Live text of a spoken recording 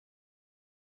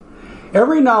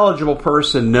Every knowledgeable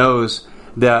person knows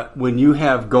that when you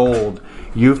have gold,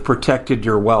 you've protected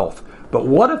your wealth. But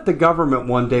what if the government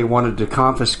one day wanted to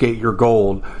confiscate your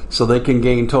gold so they can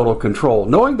gain total control,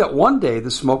 knowing that one day the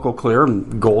smoke will clear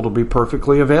and gold will be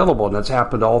perfectly available, and that's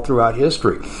happened all throughout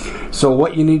history. So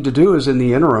what you need to do is, in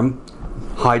the interim,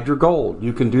 hide your gold.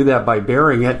 You can do that by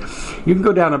burying it. You can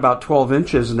go down about 12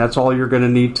 inches, and that's all you're going to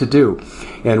need to do.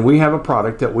 And we have a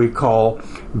product that we call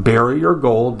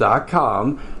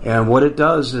buryyourgold.com, and what it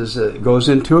does is it goes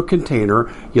into a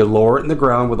container. You lower it in the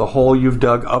ground with a hole you've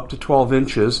dug up to 12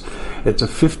 inches. It's a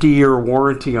 50-year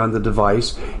warranty on the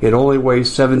device. It only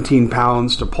weighs 17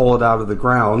 pounds to pull it out of the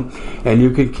ground, and you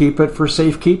can keep it for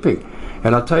safekeeping.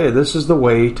 And I'll tell you, this is the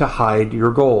way to hide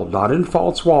your gold, not in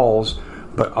false walls,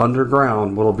 but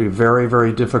underground. Will be very,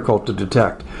 very difficult to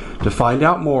detect. To find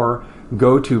out more,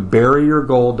 go to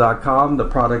buryyourgold.com. The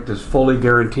product is fully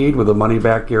guaranteed with a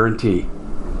money-back guarantee.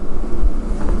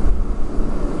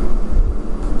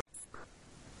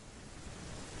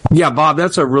 Yeah, Bob,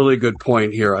 that's a really good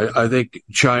point here. I think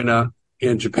China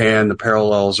and Japan, the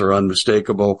parallels are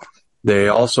unmistakable. They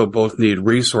also both need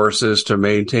resources to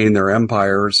maintain their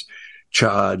empires.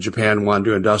 Japan wanted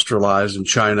to industrialize, and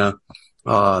China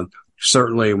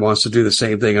certainly wants to do the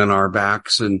same thing on our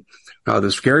backs. And the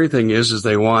scary thing is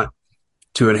they want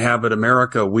to inhabit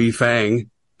America. Wei Fang,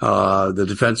 the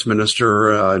defense minister,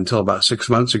 until about 6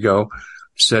 months ago,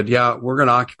 said, yeah, we're going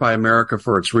to occupy America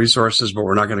for its resources, but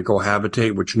we're not going to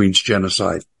cohabitate, which means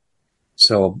genocide.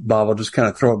 So, Bob, I'll just kind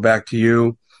of throw it back to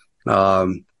you. Where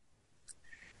do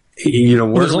we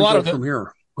go from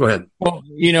here? Go ahead. Well,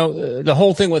 the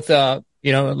whole thing with, as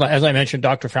I mentioned,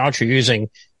 Dr. Fauci using,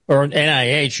 or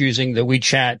NIH using the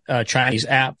WeChat Chinese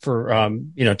app for,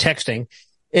 texting.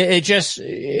 It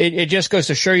just goes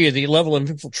to show you the level of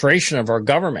infiltration of our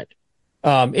government.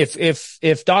 If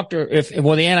the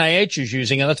NIH is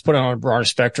using it, let's put it on a broader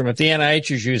spectrum. If the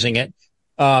NIH is using it,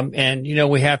 and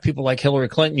we have people like Hillary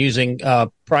Clinton using,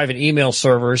 private email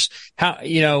servers,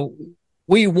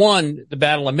 we won the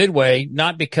Battle of Midway,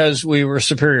 not because we were a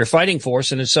superior fighting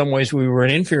force, and in some ways we were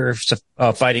an inferior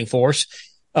fighting force.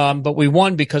 But we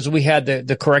won because we had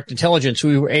the correct intelligence.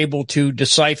 We were able to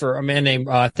decipher. A man named,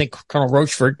 I think Colonel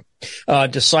Rochefort,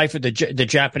 deciphered the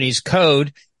Japanese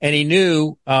code, and he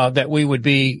knew, that we would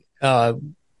be,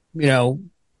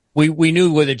 we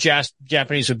knew where the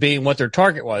Japanese would be and what their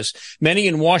target was. Many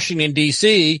in Washington,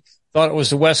 D.C. thought it was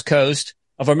the West Coast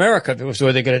of America that was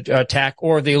where they're going to attack,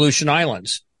 or the Aleutian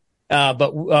Islands.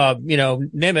 But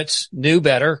Nimitz knew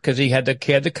better because he had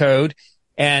the code.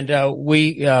 And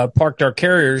we parked our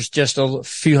carriers just a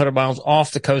few hundred miles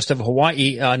off the coast of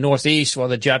Hawaii, northeast, while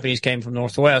the Japanese came from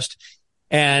northwest.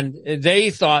 And they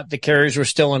thought the carriers were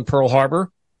still in Pearl Harbor.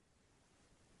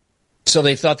 So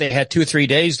they thought they had 2 or 3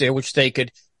 days there, which they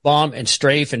could bomb and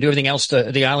strafe and do everything else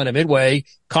to the island of Midway,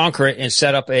 conquer it, and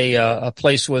set up a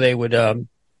place where they would,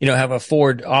 have a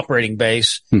forward operating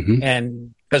base. Mm-hmm.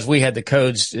 And because we had the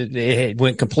codes, it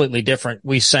went completely different.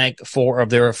 We sank 4 of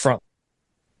their front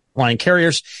line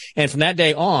carriers. And from that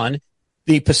day on,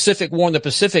 the Pacific War in the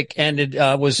Pacific ended,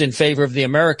 was in favor of the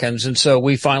Americans. And so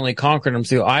we finally conquered them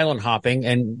through island hopping,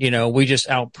 and, we just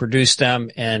outproduced them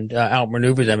and,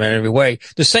 outmaneuvered them in every way.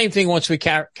 The same thing once we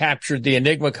captured the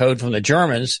Enigma code from the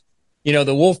Germans.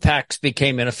 The wolf packs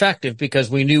became ineffective because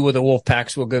we knew where the wolf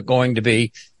packs were going to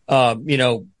be, up,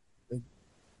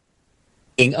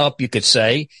 you could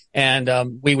say. And,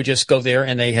 we would just go there,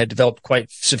 and they had developed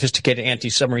quite sophisticated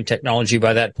anti-submarine technology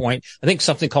by that point. I think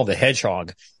something called the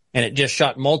Hedgehog, and it just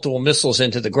shot multiple missiles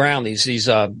into the ground, these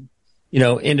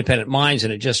independent mines,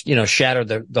 and it just,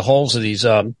 shattered the hulls of these,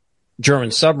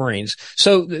 German submarines.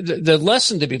 So the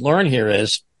lesson to be learned here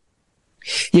is,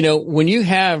 when you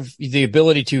have the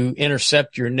ability to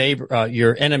intercept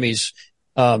your enemy's,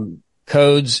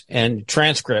 codes and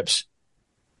transcripts,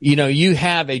 you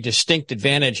have a distinct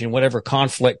advantage in whatever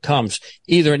conflict comes,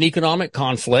 either an economic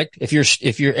conflict.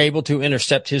 If you're able to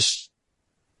intercept his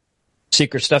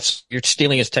secret stuff, you're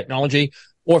stealing his technology,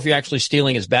 or if you're actually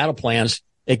stealing his battle plans,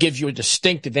 it gives you a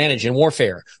distinct advantage in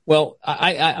warfare. Well,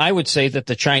 I would say that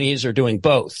the Chinese are doing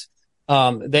both.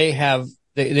 They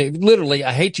literally,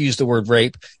 I hate to use the word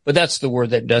rape, but that's the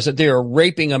word that does it. They are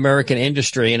raping American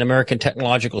industry and American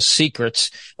technological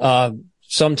secrets.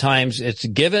 Sometimes it's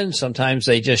given. Sometimes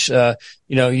they just,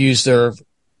 use their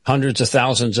hundreds of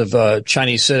thousands of,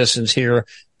 Chinese citizens here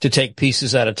to take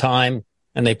pieces at a time,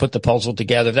 and they put the puzzle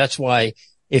together. That's why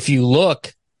if you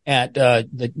look at,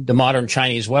 the modern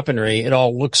Chinese weaponry, it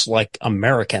all looks like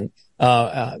American.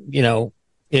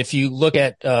 If you look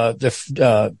at,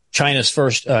 China's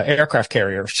first, aircraft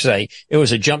carrier, say it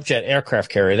was a jump jet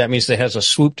aircraft carrier. That means it has a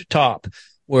swooped top.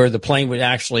 where the plane would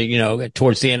actually,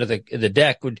 towards the end of the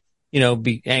deck would,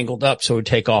 be angled up so it would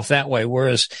take off that way.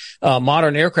 Whereas,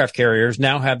 modern aircraft carriers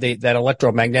now have that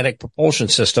electromagnetic propulsion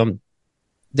system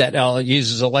that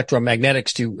uses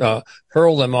electromagnetics to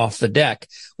hurl them off the deck.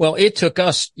 Well, it took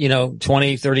us,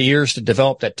 20, 30 years to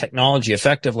develop that technology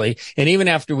effectively. And even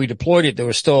after we deployed it, there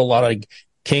was still a lot of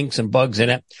kinks and bugs in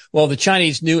it. Well, the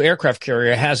Chinese new aircraft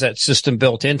carrier has that system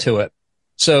built into it.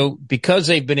 So because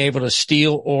they've been able to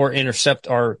steal or intercept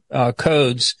our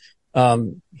codes,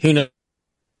 who knows?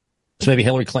 Maybe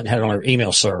Hillary Clinton had it on her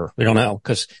email server. We don't know,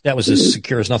 because that was as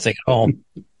secure as nothing at home.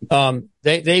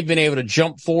 They've been able to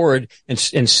jump forward and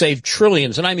save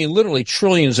trillions, and I mean literally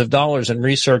trillions of dollars in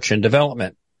research and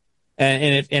development.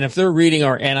 And if they're reading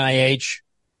our NIH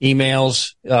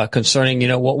emails concerning,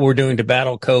 what we're doing to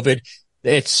battle COVID,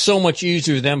 it's so much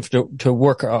easier for them to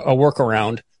work a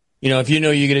workaround. If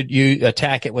you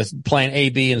attack it with plan A,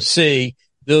 B, and C,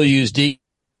 they'll use D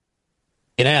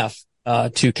and F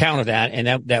to counter that,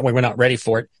 and that way we're not ready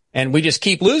for it, and we just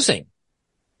keep losing.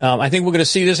 I think we're going to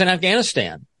see this in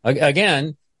Afghanistan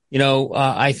again.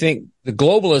 I think the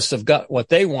globalists have got what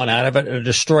they want out of it, a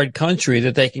destroyed country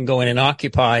that they can go in and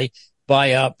occupy,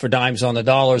 buy up for dimes on the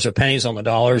dollars or pennies on the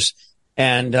dollars,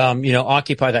 and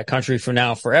occupy that country for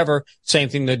now forever. Same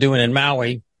thing they're doing in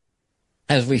Maui,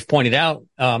 as we've pointed out.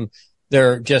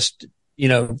 They're just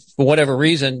for whatever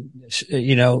reason,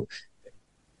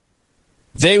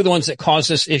 they were the ones that caused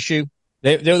this issue.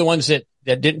 They're the ones that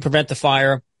didn't prevent the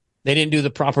fire. They didn't do the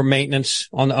proper maintenance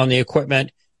on the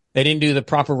equipment. They didn't do the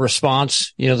proper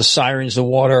response, the sirens, the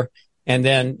water. And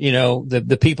then,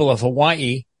 the people of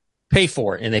Hawaii pay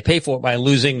for it, and they pay for it by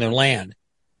losing their land.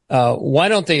 Why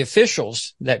don't the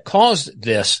officials that caused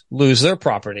this lose their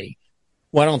property?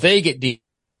 Why don't they get deported?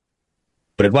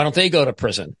 Why don't they go to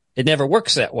prison? It never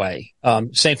works that way.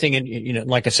 Same thing in,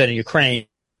 like I said, in Ukraine.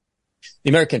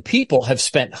 The American people have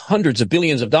spent hundreds of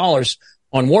billions of dollars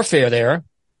on warfare there,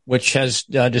 which has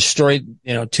destroyed,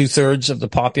 2/3 of the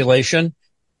population.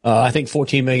 I think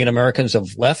 14 million Americans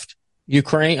have left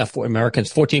Ukraine.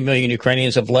 14 million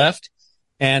Ukrainians have left,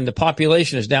 and the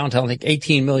population is down to, I think,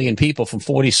 18 million people from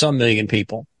 40-some million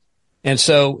people. And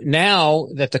so now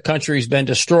that the country's been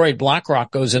destroyed,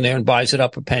 BlackRock goes in there and buys it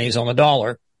up for pennies on the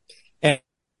dollar, and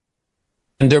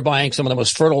they're buying some of the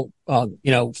most fertile,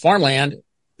 farmland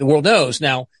the world knows.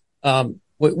 Now,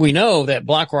 we know that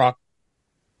BlackRock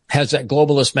has that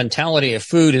globalist mentality of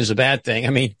food is a bad thing.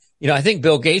 I mean, I think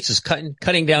Bill Gates is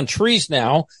cutting down trees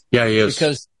now. Yeah, he is.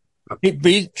 Because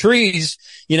trees,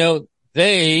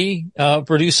 they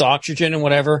produce oxygen and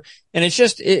whatever. And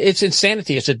it's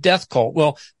insanity. It's a death cult.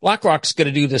 Well, BlackRock's going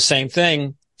to do the same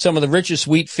thing. Some of the richest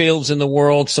wheat fields in the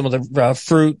world, some of the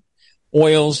fruit,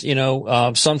 oils,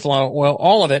 sunflower oil,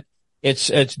 all of it.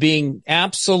 It's being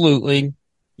absolutely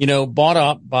bought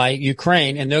up by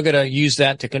Ukraine, and they're going to use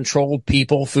that to control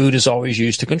people. Food is always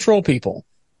used to control people.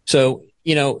 So,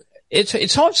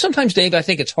 it's hard sometimes, Dave. I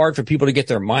think it's hard for people to get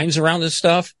their minds around this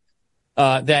stuff,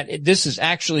 that this is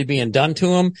actually being done to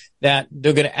them, that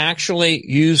they're going to actually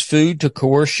use food to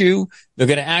coerce you. They're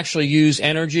going to actually use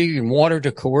energy and water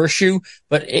to coerce you.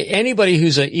 But anybody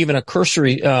who's even a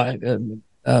cursory, student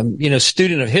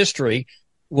of history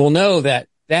will know that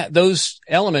those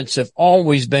elements have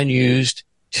always been used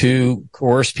to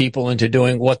coerce people into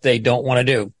doing what they don't want to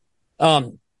do.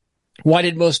 Why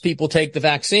did most people take the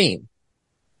vaccine?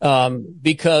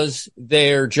 Because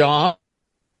their job,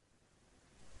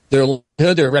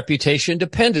 their reputation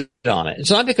depended on it. It's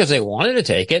not because they wanted to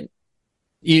take it.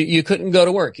 You couldn't go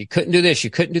to work. You couldn't do this. You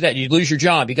couldn't do that. You'd lose your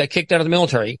job. You got kicked out of the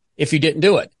military if you didn't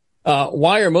do it.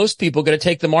 Why are most people going to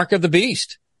take the mark of the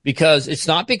beast? Because it's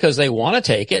not because they want to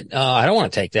take it. I don't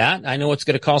want to take that. I know it's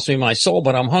going to cost me my soul,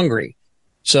 but I'm hungry.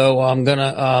 So I'm going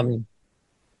to,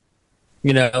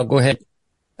 go ahead,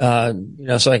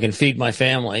 so I can feed my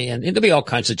family. And there'll be all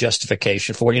kinds of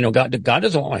justification for it. God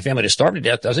doesn't want my family to starve to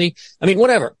death, does he? I mean,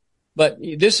 whatever. But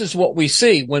this is what we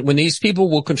see when these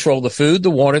people will control the food, the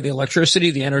water, the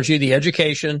electricity, the energy, the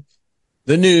education,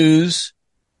 the news.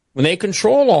 When they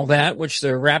control all that, which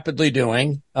they're rapidly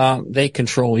doing, they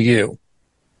control you.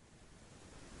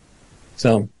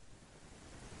 So.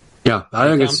 Yeah, I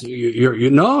think it's,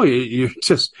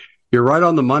 you're right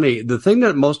on the money. The thing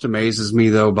that most amazes me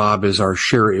though, Bob, is our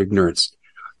sheer ignorance.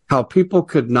 How people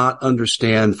could not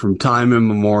understand from time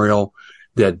immemorial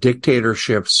that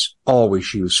dictatorships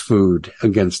always use food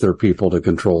against their people to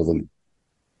control them.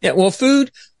 Yeah, well,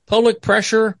 food, public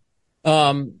pressure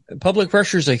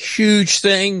is a huge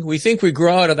thing. We think we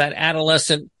grow out of that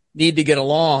adolescent need to get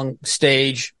along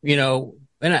stage, and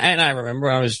I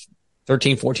remember I was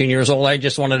 13, 14 years old. I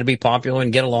just wanted to be popular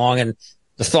and get along. And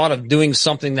the thought of doing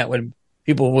something that would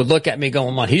people would look at me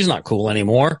going, well, he's not cool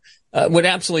anymore, would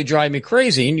absolutely drive me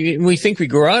crazy. And we think we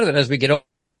grow out of it as we get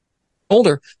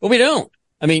older, but we don't.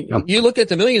 I mean, you look at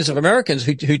the millions of Americans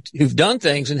who've done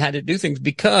things and had to do things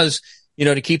because,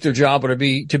 to keep their job or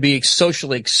to be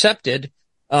socially accepted.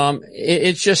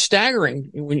 It's just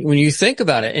staggering when you think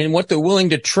about it and what they're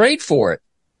willing to trade for it.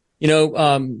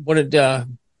 What did, I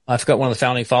forgot one of the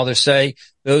founding fathers say,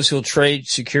 those who'll trade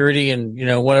security and,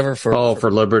 whatever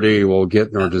for liberty will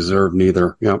get nor deserve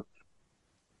neither. Yep.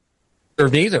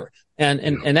 Deserve neither.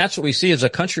 And that's what we see as a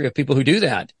country of people who do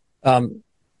that.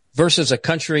 Versus a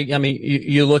country, I mean,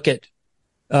 you look at,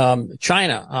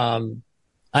 China.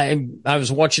 I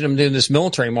was watching them doing this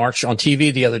military march on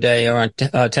TV the other day around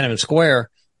Tiananmen Square,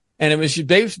 and it was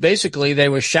basically they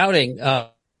were shouting,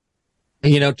 one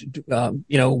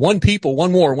people,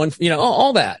 one more, one,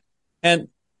 all that. And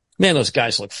man, those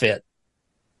guys look fit.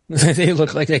 They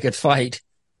look like they could fight.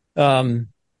 And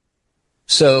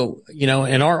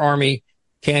our army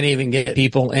can't even get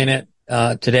people in it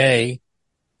today.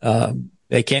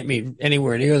 They can't meet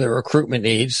anywhere near their recruitment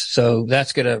needs. So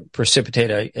that's going to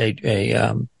precipitate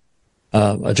a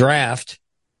draft.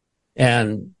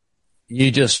 And you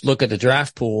just look at the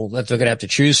draft pool that they're going to have to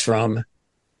choose from.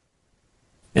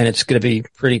 And it's going to be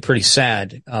pretty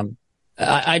sad.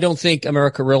 I don't think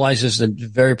America realizes the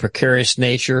very precarious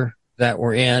nature that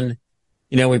we're in.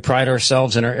 We pride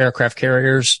ourselves in our aircraft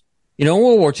carriers. In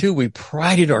World War II, we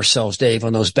prided ourselves, Dave,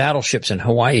 on those battleships in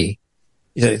Hawaii.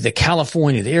 The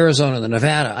California, the Arizona, the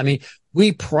Nevada. I mean,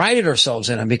 we prided ourselves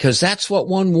in them because that's what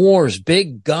won wars,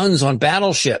 big guns on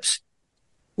battleships.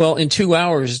 Well, in 2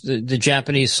 hours, the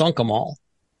Japanese sunk them all,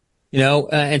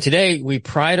 and today we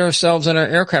pride ourselves in our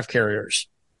aircraft carriers,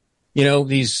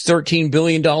 these $13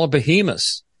 billion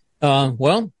behemoths.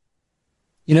 Hypersonic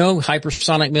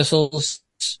missiles,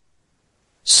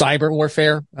 cyber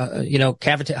warfare,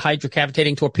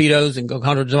 hydrocavitating torpedoes and go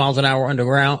hundreds of miles an hour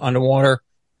underwater.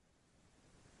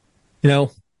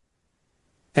 Are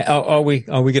we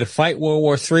going to fight World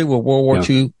War III with World War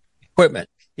II equipment?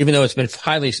 Even though it's been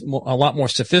a lot more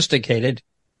sophisticated,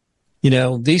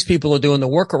 these people are doing the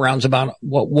workarounds about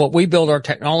what we build our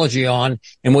technology on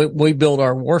and what we build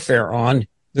our warfare on.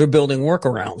 They're building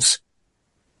workarounds.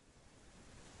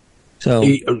 So,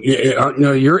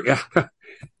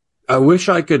 I wish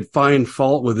I could find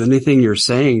fault with anything you're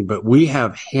saying, but we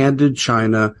have handed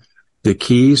China the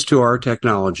keys to our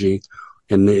technology.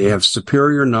 And they have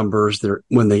superior numbers.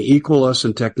 When they equal us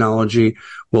in technology,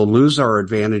 we'll lose our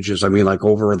advantages. I mean, like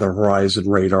over the horizon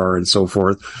radar and so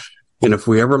forth. And if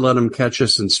we ever let them catch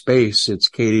us in space, it's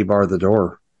Katie bar the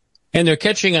door. And they're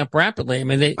catching up rapidly. I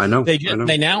mean, they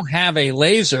now have a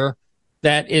laser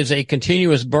that is a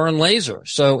continuous burn laser.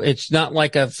 So it's not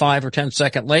like a 5 or 10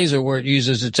 second laser where it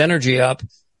uses its energy up.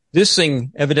 This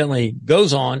thing evidently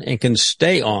goes on and can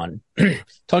stay on.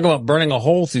 Talk about burning a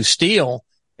hole through steel.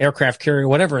 Aircraft carrier,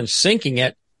 whatever, and sinking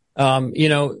it.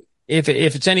 If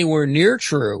it's anywhere near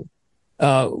true,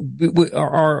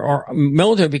 our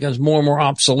military becomes more and more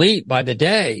obsolete by the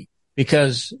day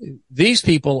because these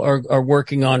people are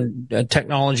working on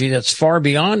technology that's far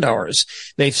beyond ours.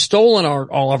 They've stolen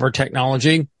all of our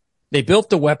technology. They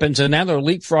built the weapons and now they're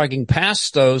leapfrogging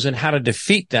past those and how to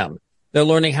defeat them. They're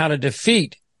learning how to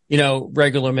defeat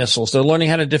regular missiles. They're learning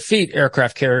how to defeat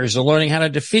aircraft carriers. They're learning how to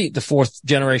defeat the fourth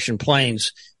generation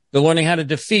planes. They're learning how to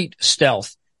defeat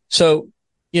stealth. So,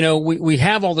 we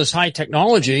have all this high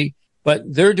technology, but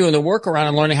they're doing the workaround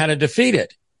and learning how to defeat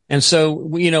it. And so,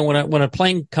 when a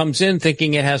plane comes in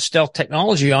thinking it has stealth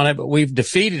technology on it, but we've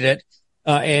defeated it,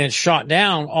 and it's shot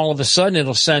down, all of a sudden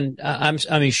it'll send,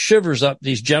 shivers up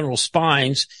these general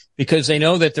spines because they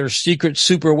know that their secret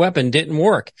super weapon didn't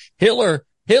work. Hitler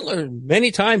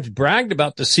many times bragged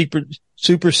about the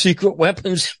super secret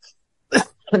weapons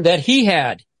that he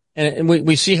had. And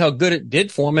we see how good it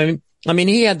did for him. I mean,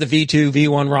 he had the V2,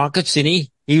 V1 rockets, and he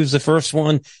was the first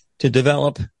one to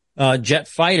develop jet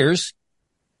fighters,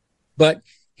 but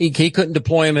he couldn't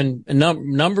deploy them in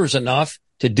numbers enough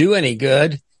to do any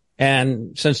good.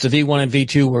 And since the V1 and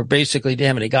V2 were basically didn't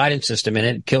have any guidance system in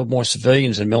it, it killed more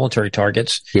civilians than military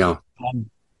targets. Yeah.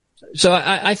 So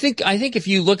I think if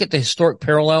you look at the historic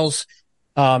parallels,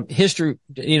 history,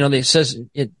 it says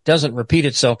it doesn't repeat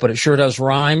itself, but it sure does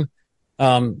rhyme.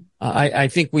 I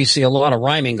think we see a lot of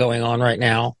rhyming going on right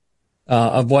now,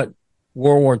 of what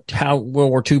how World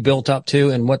War II built up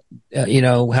to and what,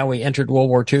 how we entered World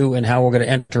War II and how we're going to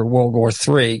enter World War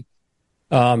III.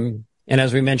 And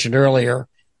as we mentioned earlier,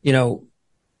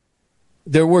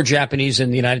 there were Japanese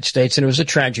in the United States and it was a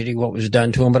tragedy what was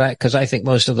done to them, because I think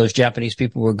most of those Japanese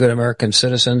people were good American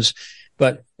citizens.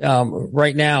 But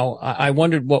right now, I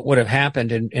wondered what would have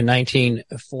happened in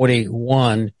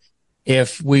 1941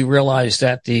 if we realized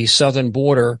that the southern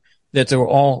border, that there were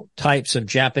all types of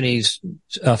Japanese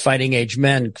fighting age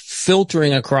men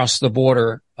filtering across the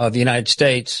border of the United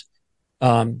States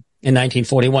in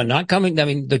 1941. Not coming, I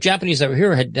mean, the Japanese that were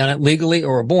here had done it legally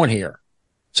or were born here.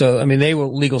 So, I mean, they were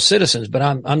legal citizens, but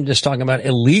I'm just talking about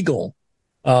illegal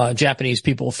Japanese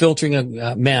people filtering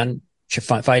men,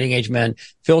 fighting age men,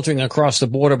 filtering across the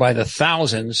border by the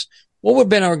thousands. What would have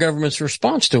been our government's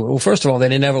response to it? Well, first of all, they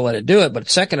didn't ever let it do it. But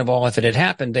second of all, if it had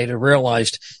happened, they'd have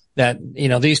realized that,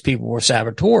 these people were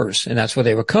saboteurs and that's what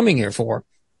they were coming here for.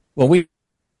 Well,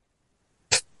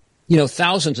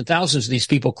 thousands and thousands of these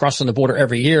people crossing the border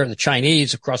every year. The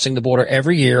Chinese are crossing the border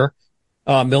every year.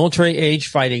 Military age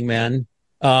fighting men,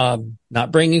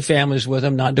 not bringing families with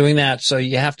them, not doing that. So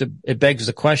it begs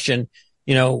the question,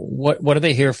 what are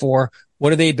they here for?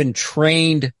 What have they been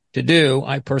trained to do?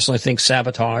 I personally think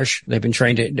sabotage. They've been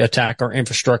trained to attack our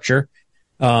infrastructure,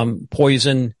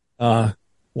 poison,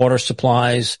 water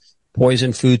supplies,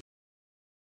 poison food.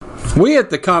 We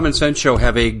at the Common Sense Show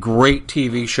have a great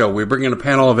TV show. We bring in a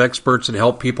panel of experts and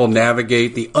help people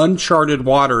navigate the uncharted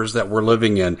waters that we're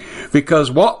living in.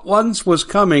 Because what once was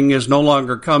coming is no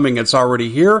longer coming. It's already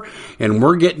here, and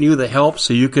we're getting you the help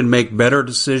so you can make better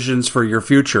decisions for your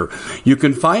future. You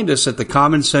can find us at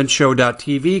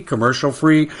thecommonsenseshow.tv,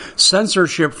 commercial-free,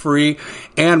 censorship-free,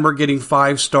 and we're getting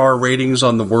 5-star ratings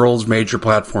on the world's major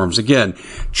platforms. Again,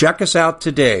 check us out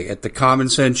today at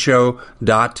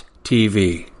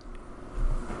thecommonsenseshow.tv.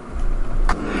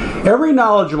 Every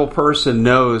knowledgeable person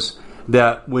knows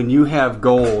that when you have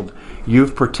gold,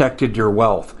 you've protected your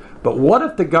wealth. But what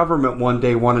if the government one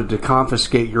day wanted to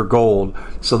confiscate your gold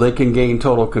so they can gain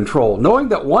total control, knowing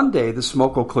that one day the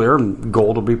smoke will clear and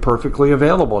gold will be perfectly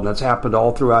available, and that's happened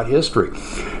all throughout history.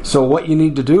 So what you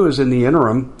need to do is, in the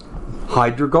interim,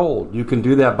 hide your gold. You can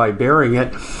do that by burying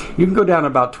it. You can go down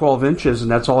about 12 inches, and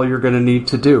that's all you're going to need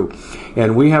to do.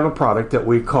 And we have a product that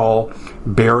we call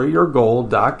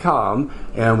buryyourgold.com,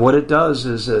 and what it does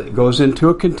is it goes into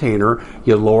a container.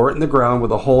 You lower it in the ground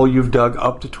with a hole you've dug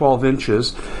up to 12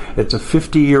 inches. It's a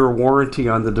 50-year warranty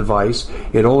on the device.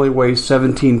 It only weighs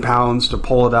 17 pounds to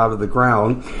pull it out of the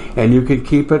ground, and you can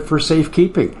keep it for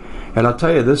safekeeping. And I'll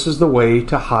tell you, this is the way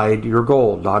to hide your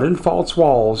gold. Not in false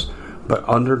walls, but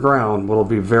underground will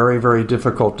be very, very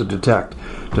difficult to detect.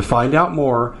 To find out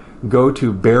more, go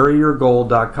to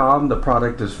buryyourgold.com. The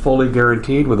product is fully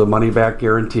guaranteed with a money-back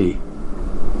guarantee.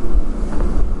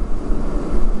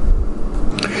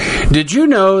 Did you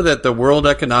know that the World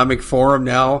Economic Forum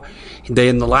now,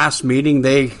 in the last meeting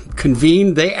they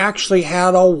convened, they actually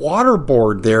had a water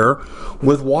board there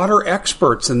with water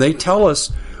experts, and they tell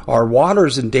us our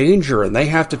water's in danger and they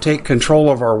have to take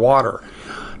control of our water.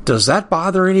 Does that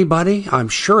bother anybody? I'm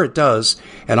sure it does.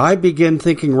 And I begin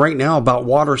thinking right now about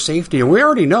water safety. And we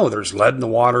already know there's lead in the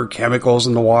water, chemicals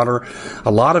in the water.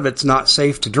 A lot of it's not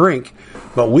safe to drink.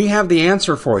 But we have the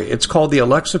answer for you. It's called the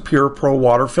Alexa Pure Pro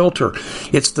Water Filter.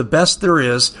 It's the best there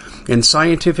is, and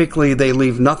scientifically they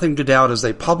leave nothing to doubt as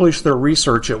they publish their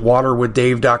research at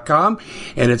waterwithdave.com.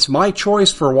 And it's my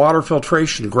choice for water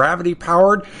filtration. Gravity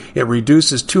powered. It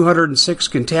reduces 206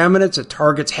 contaminants. It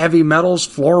targets heavy metals,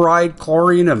 fluoride,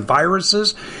 chlorine, and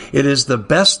viruses. It is the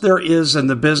best there is in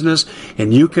the business,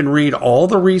 and you can read all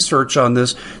the research on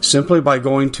this simply by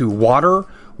going to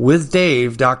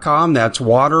waterwithdave.com. That's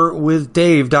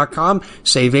waterwithdave.com.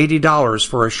 Save $80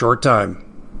 for a short time.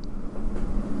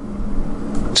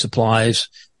 Supplies,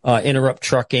 interrupt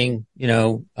trucking,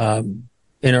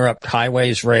 interrupt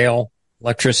highways, rail,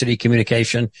 electricity,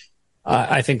 communication.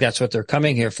 I think that's what they're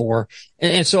coming here for.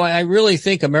 And so I really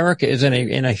think America is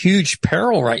in a huge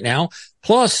peril right now.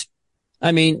 Plus,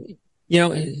 I mean,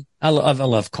 I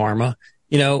love karma.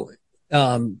 You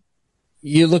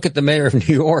look at the mayor of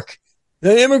New York.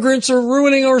 The immigrants are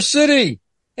ruining our city.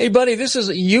 Hey, buddy,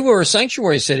 you were a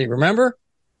sanctuary city, remember?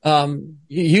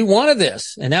 You wanted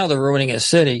this, and now they're ruining a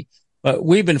city. But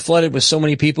we've been flooded with so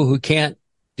many people who can't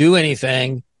do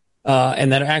anything,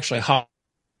 and that are actually hostile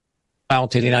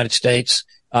to the United States.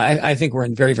 I think we're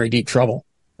in very, very deep trouble.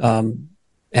 And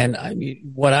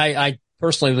I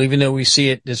personally, even though we see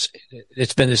it's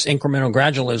been this incremental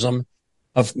gradualism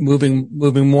of moving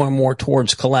more and more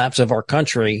towards collapse of our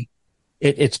country.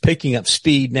 It's picking up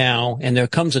speed now, and there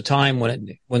comes a time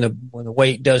when the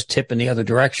weight does tip in the other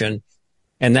direction,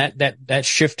 and that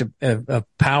shift of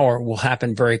power will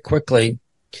happen very quickly.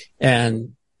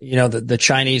 And the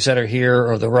Chinese that are here,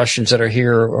 or the Russians that are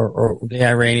here, or the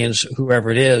Iranians, whoever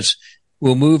it is,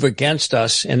 will move against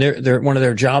us, and one of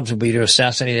their jobs will be to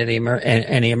assassinate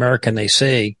any American they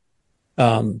see.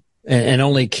 and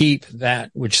only keep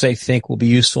that which they think will be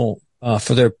useful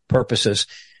for their purposes.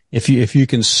 If you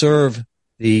can serve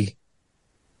the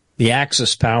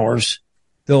Axis powers,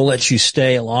 they'll let you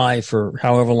stay alive for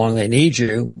however long they need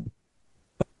you.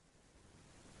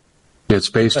 It's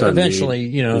based but on eventually,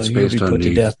 need. you'll be put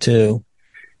to death too.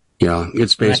 Yeah,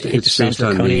 it's based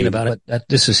on need. About it, but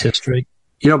this is history.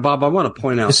 Bob, I want to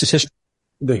point out this is history.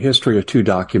 The history of two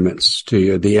documents to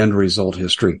you, the end result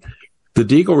history. The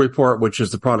Deagle report, which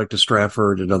is the product of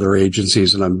Stratford and other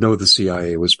agencies, and I know the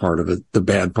CIA was part of it, the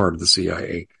bad part of the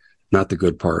CIA, not the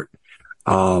good part.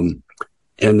 And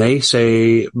they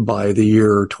say by the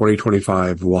year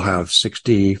 2025, we'll have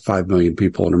 65 million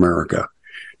people in America,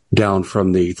 down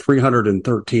from the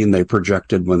 313 they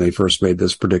projected when they first made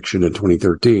this prediction in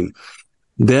 2013.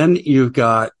 Then you've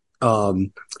got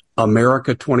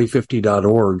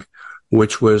America2050.org,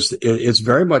 which it's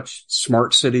very much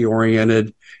smart city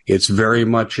oriented. It's very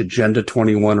much Agenda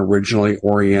 21 originally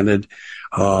oriented.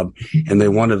 And they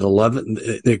wanted 11,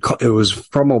 it was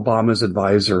from Obama's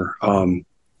advisor,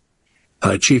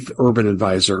 chief urban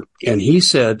advisor. And he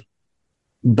said,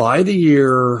 by the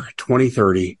year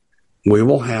 2030, we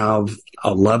will have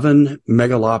 11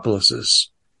 megalopolises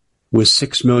with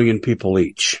 6 million people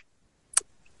each.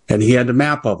 And he had a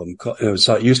map of them.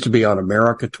 So it used to be on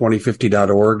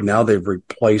America2050.org. Now they've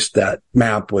replaced that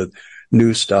map with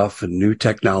new stuff and new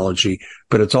technology,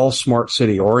 but it's all smart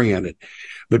city oriented.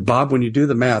 But Bob, when you do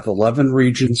the math, 11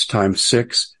 regions times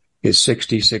 6 is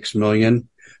 66 million.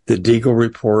 The Deagle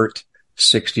report,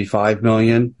 65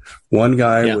 million. One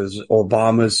guy was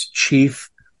Obama's chief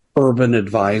urban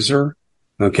advisor.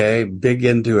 Okay. Big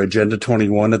into Agenda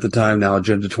 21 at the time, now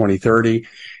Agenda 2030.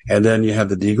 And then you have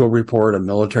the Deagle report, a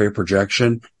military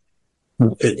projection.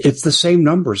 It's the same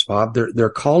numbers, Bob. They're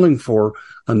calling for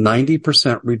a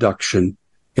 90% reduction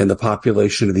in the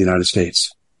population of the United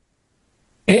States.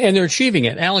 And they're achieving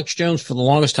it. Alex Jones, for the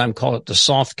longest time, called it the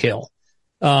soft kill.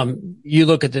 You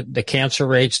look at the cancer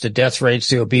rates, the death rates,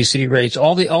 the obesity rates,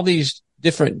 all these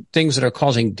different things that are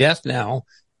causing death now,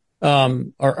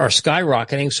 are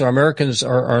skyrocketing. So Americans,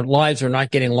 our lives are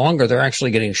not getting longer. They're actually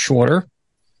getting shorter.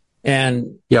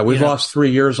 And we've lost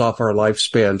 3 years off our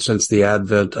lifespan since the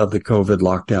advent of the COVID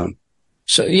lockdown.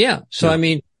 So, I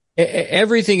mean,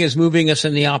 everything is moving us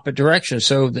in the opposite direction.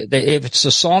 So if it's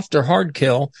a soft or hard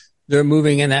kill, they're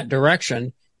moving in that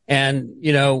direction. And,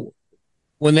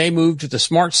 when they move to the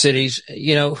smart cities,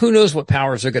 who knows what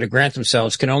powers they're going to grant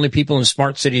themselves? Can only people in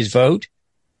smart cities vote?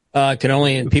 Can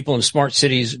only people in smart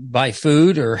cities buy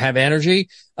food or have energy?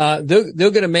 They're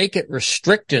going to make it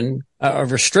restrictions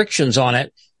on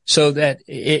it. So that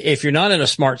if you're not in a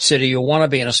smart city, you'll want to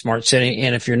be in a smart city.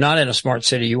 And if you're not in a smart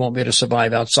city, you won't be able to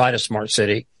survive outside a smart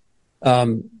city.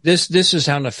 This is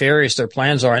how nefarious their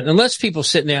plans are. And unless people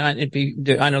sit there,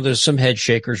 I know there's some head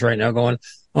shakers right now going,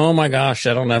 oh my gosh,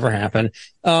 that'll never happen.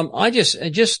 I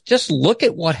just look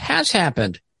at what has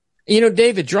happened.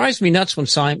 Dave, it drives me nuts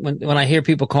when I hear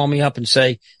people call me up and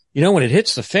say, when it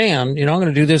hits the fan, I'm going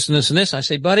to do this and this and this. I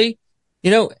say, buddy,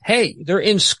 hey, they're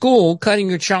in school cutting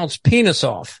your child's penis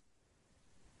off.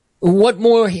 What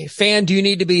more fan do you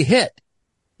need to be hit?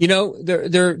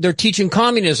 They're teaching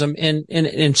communism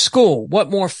in school. What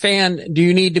more fan do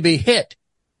you need to be hit?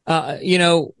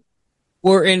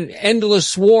 We're in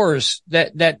endless wars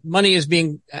that money is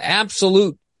being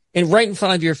absolute and right in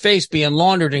front of your face being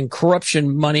laundered and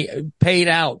corruption money paid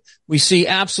out. We see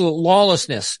absolute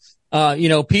lawlessness.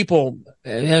 People,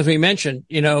 as we mentioned,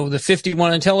 the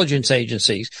 51 intelligence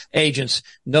agents,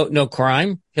 no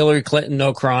crime. Hillary Clinton,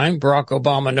 no crime. Barack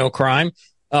Obama, no crime.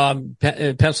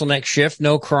 Pencil neck shift,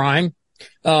 no crime.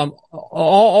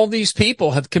 All these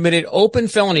people have committed open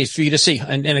felonies for you to see.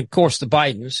 And of course, the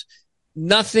Bidens,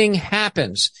 nothing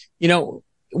happens.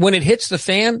 When it hits the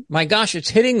fan, my gosh, it's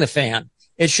hitting the fan.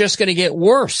 It's just going to get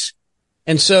worse.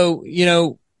 And so,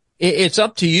 it's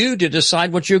up to you to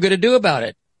decide what you're going to do about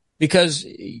it. Because,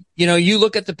 you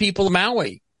look at the people of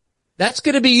Maui. That's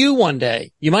going to be you one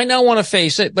day. You might not want to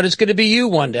face it, but it's going to be you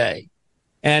one day.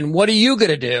 And what are you going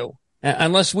to do?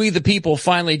 Unless we, the people,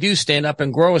 finally do stand up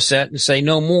and grow a set and say,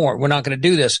 no more. We're not going to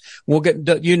do this.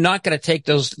 You're not going to take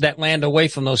that land away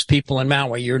from those people in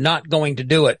Maui. You're not going to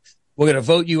do it. We're going to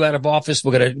vote you out of office.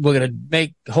 We're going to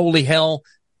make holy hell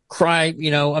cry.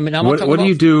 What do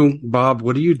you do, Bob?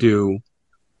 What do you do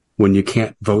when you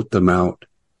can't vote them out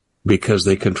because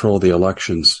they control the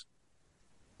elections?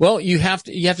 Well, you have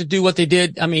to do what they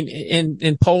did.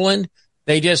 In Poland,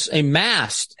 they just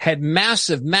had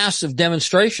massive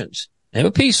demonstrations. They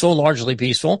were peaceful, largely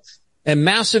peaceful, and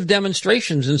massive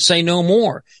demonstrations and say no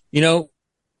more. The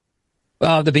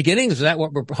beginnings of that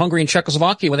were Hungary and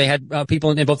Czechoslovakia, where they had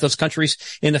people in both those countries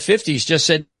in the 50s just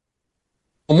said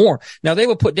more. Now they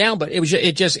were put down, but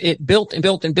it built and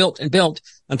built and built and built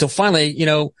until finally,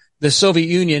 the Soviet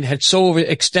Union had so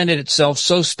overextended itself,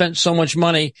 so spent so much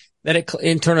money that it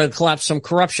in turn had collapsed from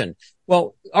corruption.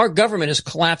 Well, our government is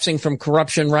collapsing from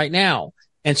corruption right now.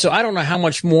 And so I don't know how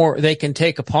much more they can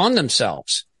take upon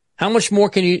themselves. How much more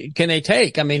can they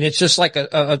take? I mean, it's just like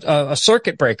a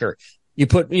circuit breaker. You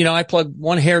put, I plug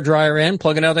one hairdryer in,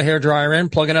 plug another hairdryer in,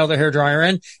 plug another hairdryer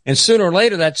in, and sooner or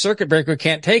later that circuit breaker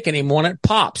can't take anymore and it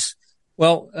pops.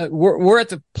 Well, we're at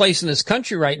the place in this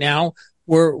country right now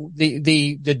where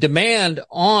the demand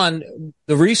on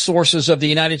the resources of the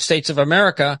United States of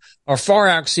America are far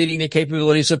exceeding the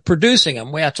capabilities of producing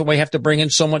them. That's why we have to bring in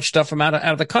so much stuff from out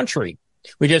of the country.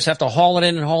 We just have to haul it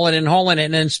in and haul it in and haul it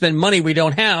in and spend money we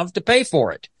don't have to pay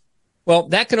for it. Well,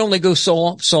 that can only go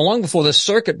so long before the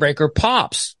circuit breaker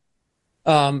pops.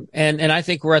 And I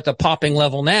think we're at the popping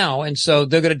level now. And so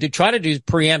they're going to try to do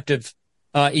preemptive,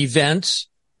 events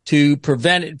to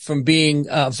prevent it from being,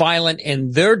 violent in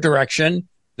their direction.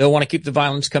 They'll want to keep the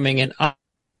violence coming in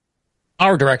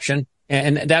our direction.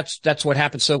 And that's what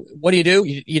happens. So what do?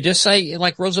 You just say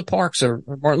like Rosa Parks or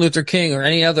Martin Luther King or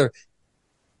any other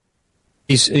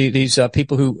these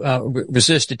people who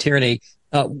resist tyranny.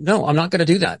 No, I'm not going to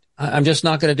do that. I'm just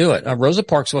not going to do it. Rosa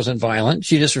Parks wasn't violent.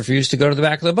 She just refused to go to the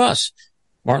back of the bus.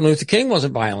 Martin Luther King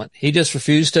wasn't violent. He just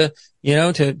refused to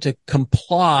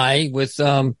comply with,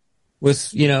 okay,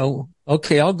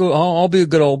 I'll be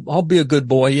a good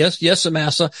boy. Yes,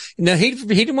 Amasa. No, he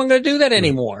didn't want to do that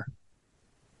anymore.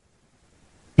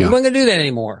 Yeah. He wasn't going to do that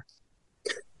anymore.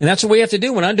 And that's what we have to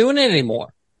do. We're not doing it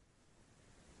anymore.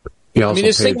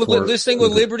 This thing with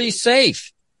Liberty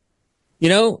Safe,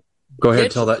 Go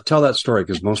ahead, tell that story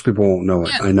because most people won't know it.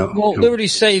 Yeah, I know. Well, Liberty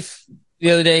Safe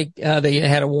the other day, they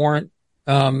had a warrant.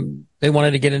 They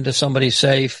wanted to get into somebody's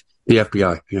safe. The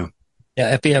FBI, yeah.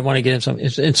 Yeah, FBI wanted to get in something.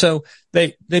 And so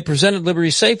they presented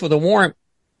Liberty Safe with a warrant.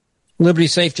 Liberty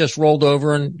Safe just rolled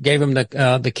over and gave them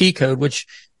the key code, which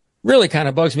really kind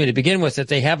of bugs me to begin with, that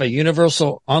they have a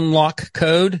universal unlock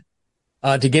code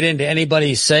to get into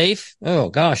anybody's safe. Oh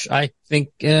gosh, I think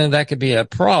that could be a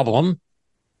problem.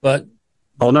 But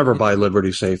I'll never buy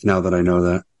Liberty Safe now that I know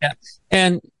that. Yeah,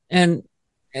 and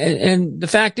the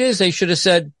fact is, they should have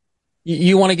said,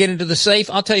 "You want to get into the safe?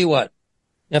 I'll tell you what,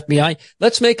 FBI,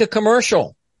 let's make a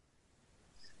commercial.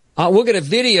 We're going to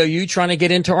video you trying to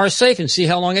get into our safe and see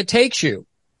how long it takes you.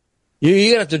 You're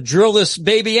going to have to drill this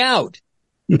baby out."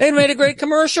 They made a great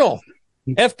commercial.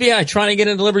 FBI trying to get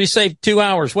into Liberty Safe 2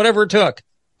 hours, whatever it took.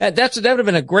 That would have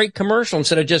been a great commercial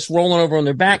instead of just rolling over on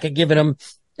their back and giving them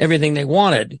everything they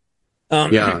wanted.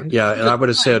 Yeah. And I would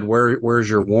have said, where's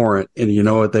your warrant? And you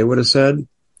know what they would have said?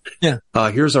 Yeah.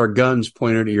 Here's our guns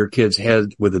pointed at your kid's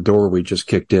head with the door we just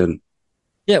kicked in.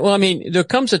 Yeah. Well, there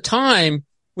comes a time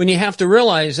when you have to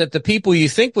realize that the people you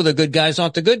think were the good guys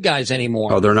aren't the good guys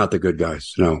anymore. Oh, they're not the good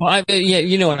guys. No. Well,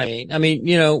 you know what I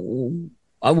mean?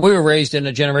 We were raised in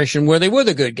a generation where they were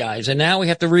the good guys, and now we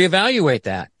have to reevaluate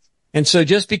that. And so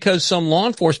just because some law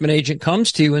enforcement agent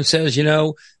comes to you and says, you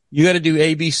got to do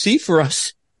ABC for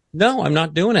us. No, I'm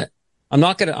not doing it. I'm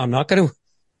not going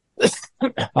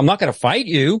to fight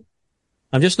you.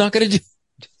 I'm just not going to do,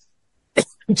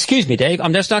 excuse me, Dave.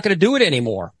 I'm just not going to do it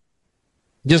anymore.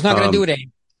 Just not going to do it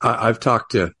anymore. I've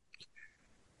talked to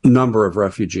a number of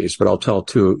refugees, but I'll tell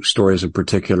two stories in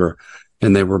particular.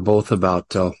 And they were both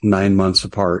about 9 months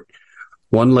apart.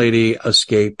 One lady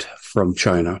escaped from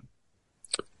China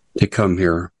to come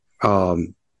here.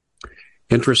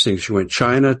 Interesting. She went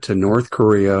China to North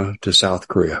Korea to South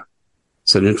Korea.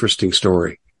 It's an interesting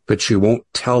story, but she won't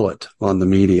tell it on the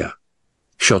media.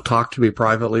 She'll talk to me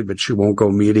privately, but she won't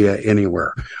go media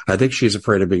anywhere. I think she's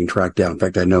afraid of being tracked down. In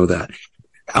fact, I know that.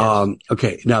 Yes.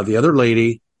 Okay. Now the other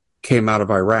lady came out of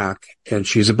Iraq and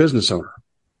she's a business owner.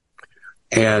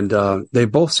 And they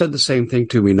both said the same thing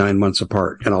to me 9 months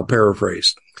apart, and I'll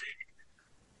paraphrase.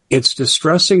 It's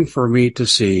distressing for me to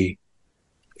see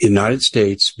the United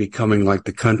States becoming like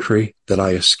the country that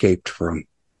I escaped from.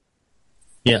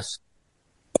 Yes.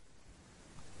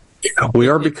 We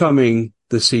are becoming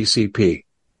the CCP.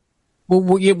 Well,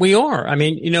 we are.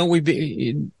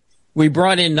 We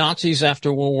brought in Nazis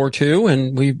after World War II,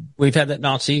 and we've had that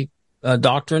Nazi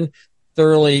doctrine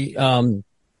thoroughly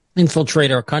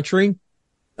infiltrate our country.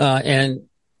 And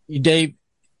Dave,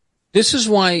 this is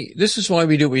why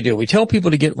we do what we do. We tell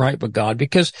people to get right with God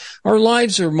because our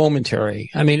lives are momentary.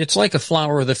 It's like a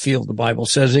flower of the field. The Bible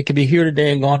says it can be here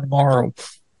today and gone tomorrow.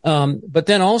 But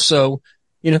then also,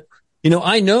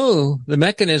 I know the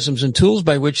mechanisms and tools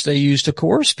by which they use to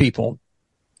coerce people.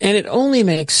 And it only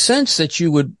makes sense that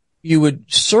you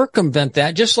would circumvent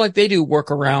that just like they do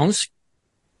workarounds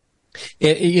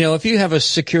If you have a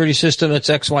security system that's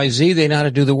XYZ, they know how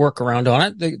to do the workaround on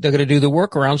it. They're going to do the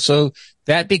workaround. So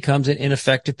that becomes an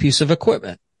ineffective piece of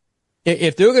equipment.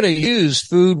 If they're going to use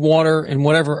food, water, and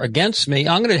whatever against me,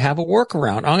 I'm going to have a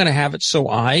workaround. I'm going to have it so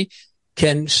I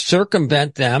can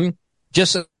circumvent them.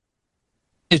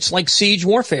 It's like siege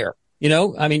warfare.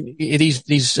 I mean,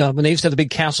 these when they used to have the big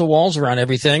castle walls around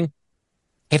everything,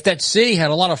 if that city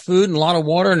had a lot of food and a lot of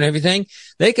water and everything,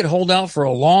 they could hold out for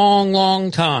a long,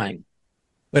 long time.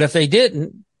 But if they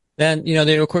didn't, then,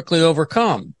 they were quickly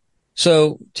overcome.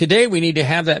 So today we need to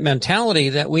have that mentality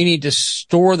that we need to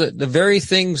store the very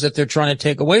things that they're trying to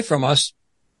take away from us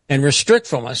and restrict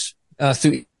from us,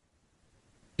 through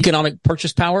economic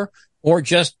purchase power or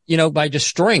just, by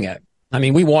destroying it. I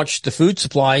mean, we watched the food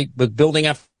supply with building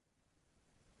after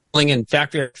building and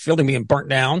factory building being burnt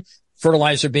down,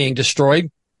 fertilizer being destroyed.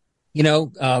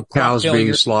 Cows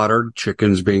being slaughtered,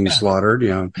 chickens being slaughtered.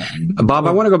 Yeah. Bob,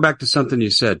 I want to go back to something you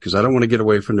said because I don't want to get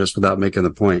away from this without making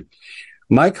the point.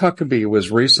 Mike Huckabee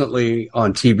was recently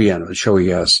on TBN, the show he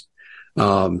has,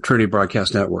 Trinity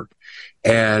Broadcast Network.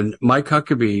 And Mike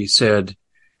Huckabee said,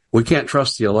 we can't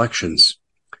trust the elections.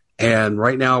 And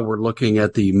right now we're looking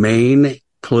at the main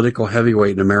political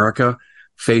heavyweight in America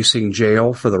facing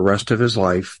jail for the rest of his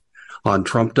life on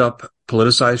trumped up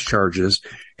politicized charges.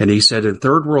 And he said in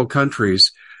third world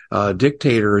countries,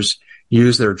 dictators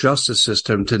use their justice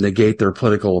system to negate their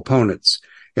political opponents.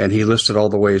 And he listed all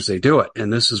the ways they do it.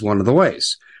 And this is one of the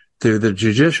ways through the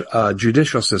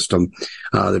judicial system.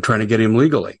 They're trying to get him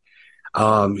legally.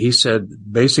 He said,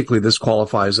 basically, this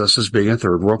qualifies us as being a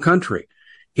third world country.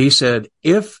 He said,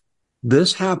 if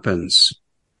this happens,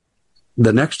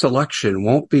 the next election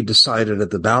won't be decided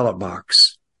at the ballot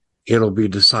box. It'll be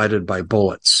decided by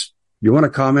bullets. You want to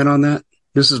comment on that?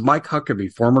 This is Mike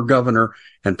Huckabee, former governor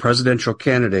and presidential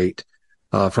candidate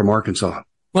from Arkansas.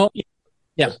 Well,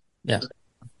 yeah.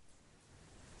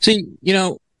 See,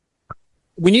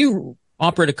 when you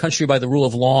operate a country by the rule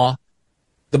of law,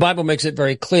 the Bible makes it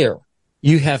very clear.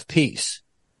 You have peace.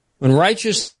 When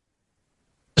righteousness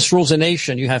rules a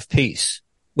nation, you have peace.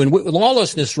 When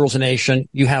lawlessness rules a nation,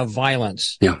 you have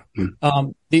violence. Yeah.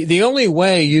 The only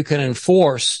way you can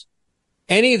enforce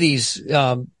any of these,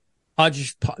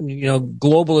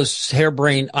 globalist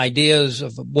harebrained ideas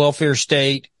of a welfare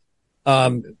state,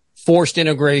 forced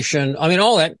integration,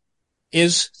 all that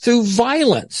is through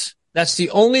violence. That's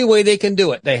the only way they can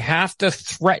do it. They have to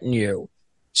threaten you.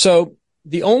 So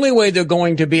the only way they're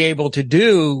going to be able to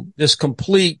do this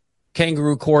complete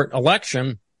kangaroo court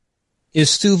election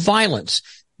is through violence.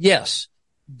 Yes,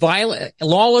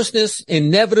 lawlessness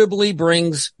inevitably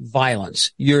brings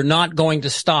violence. You're not going to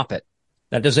stop it.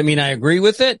 That doesn't mean I agree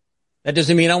with it. That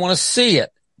doesn't mean I want to see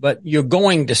it, but you're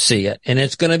going to see it, and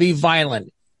it's going to be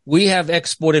violent. We have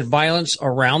exported violence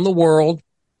around the world.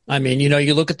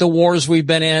 You look at the wars we've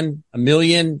been in, 1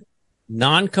 million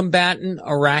non-combatant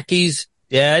Iraqis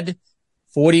dead,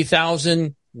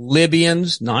 40,000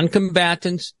 Libyans,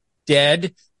 non-combatants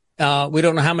dead. We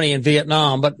don't know how many in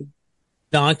Vietnam, but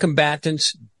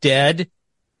non-combatants dead.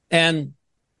 And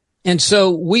so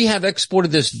we have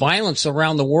exported this violence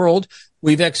around the world.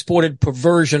 We've exported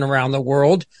perversion around the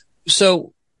world.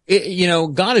 So,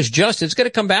 God is just. It's going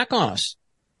to come back on us.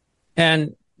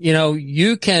 And,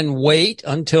 you can wait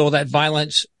until that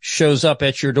violence shows up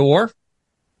at your door,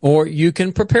 or you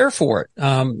can prepare for it.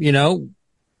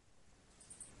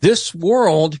 This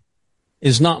world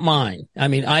is not mine.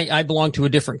 I belong to a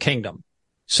different kingdom.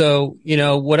 So,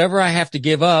 whatever I have to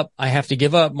give up, I have to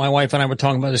give up. My wife and I were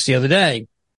talking about this the other day.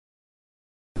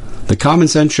 The Common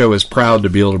Sense Show is proud to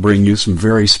be able to bring you some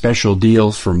very special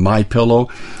deals from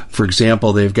MyPillow. For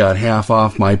example, they've got half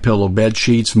off MyPillow bed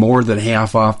sheets, more than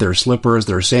half off their slippers,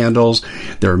 their sandals,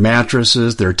 their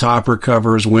mattresses, their topper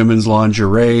covers, women's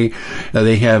lingerie.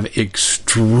 They have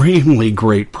extremely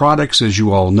great products, as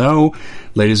you all know.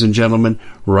 Ladies and gentlemen,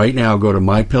 right now go to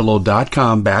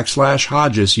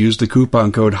mypillow.com/Hodges. Use the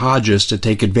coupon code Hodges to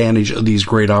take advantage of these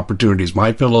great opportunities.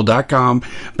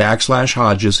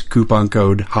 mypillow.com/Hodges, coupon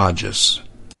code Hodges.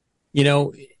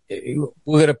 We're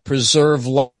going to preserve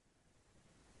life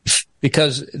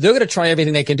because they're going to try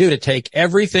everything they can do to take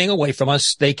everything away from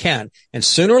us they can. And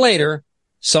sooner or later,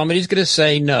 somebody's going to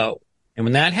say no. And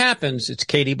when that happens, it's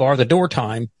Katie bar the door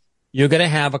time. You're going to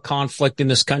have a conflict in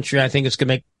this country. I think it's going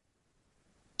to make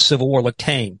Civil War look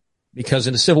tame, because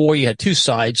in the Civil War you had two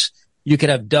sides. You could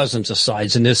have dozens of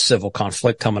sides in this civil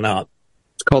conflict coming up.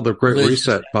 It's called the Great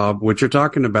Reset, Bob. What you're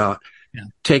talking about,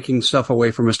 taking stuff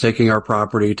away from us, taking our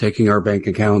property, taking our bank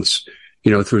accounts,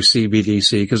 through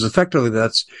CBDC, because effectively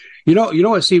that's, what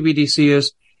CBDC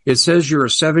is? It says you're a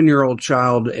 7-year-old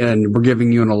child and we're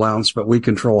giving you an allowance, but we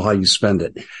control how you spend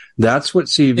it. That's what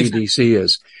CBDC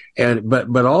is. And,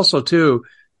 but also too,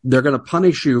 they're going to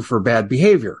punish you for bad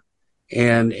behavior.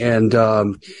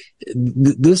 This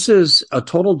is a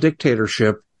total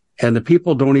dictatorship, and the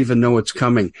people don't even know it's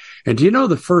coming. And do you know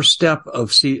the first step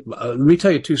of let me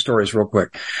tell you 2 stories real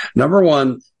quick. Number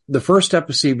one, the first step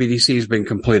of CBDC has been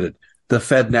completed. The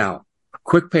Fed now.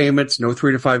 Quick payments, no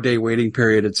 3 to 5 day waiting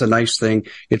period. It's a nice thing.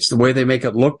 It's the way they make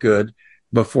it look good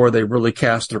before they really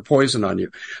cast their poison on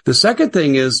you. The second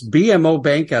thing is BMO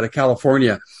Bank out of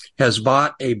California has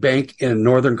bought a bank in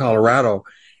northern Colorado,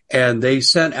 and they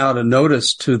sent out a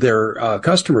notice to their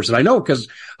customers. And I know because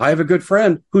I have a good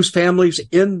friend whose family's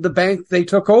in the bank they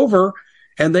took over,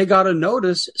 and they got a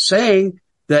notice saying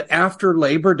that after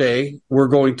Labor Day, we're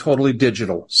going totally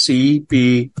digital.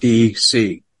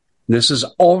 CBDC. This is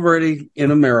already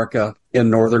in America in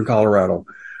northern Colorado.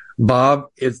 Bob,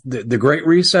 it's the Great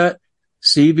Reset,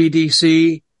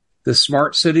 CBDC, the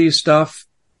smart city stuff.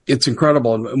 It's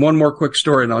incredible. And one more quick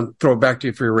story, and I'll throw it back to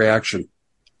you for your reaction.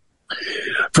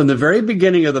 From the very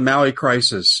beginning of the Maui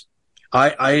crisis,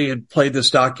 I had played this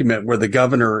document where the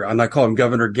governor, and I call him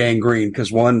Governor Gangrene,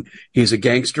 because one, he's a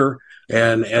gangster,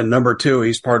 and number two,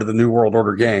 he's part of the New World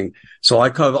Order gang. So I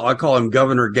call him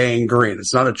Governor Gangrene.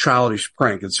 It's not a childish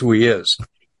prank. It's who he is.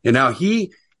 And now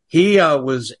he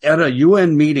was at a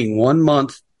UN meeting 1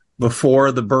 month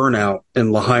before the burnout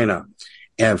in Lahaina.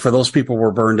 And for those people who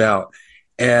were burned out.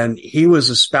 And he was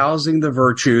espousing the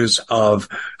virtues of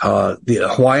the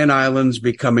Hawaiian Islands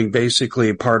becoming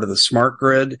basically part of the smart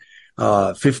grid,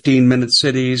 15-minute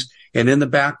cities. And in the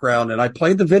background, and I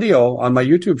played the video on my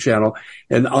YouTube channel,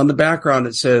 and on the background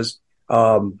it says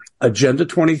Agenda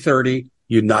 2030,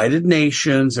 United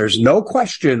Nations. There's no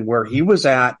question where he was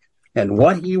at and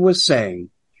what he was saying.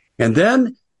 And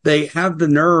then they have the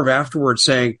nerve afterwards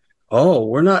saying, oh,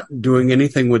 we're not doing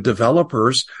anything with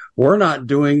developers. We're not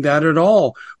doing that at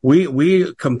all.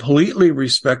 We completely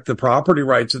respect the property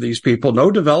rights of these people.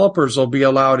 No developers will be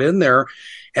allowed in there.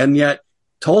 And yet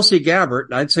Tulsi Gabbard,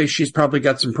 and I'd say she's probably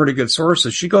got some pretty good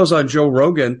sources. She goes on Joe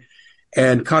Rogan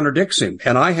and contradicts him.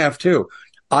 And I have too.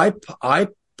 I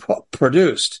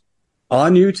produced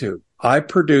on YouTube, I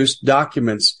produced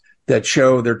documents that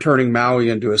show they're turning Maui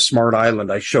into a smart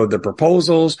island. I showed the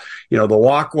proposals, the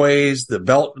walkways,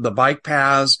 the bike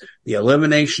paths, the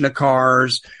elimination of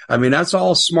cars. I mean, that's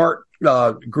all smart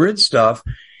grid stuff.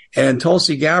 And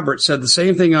Tulsi Gabbard said the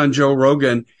same thing on Joe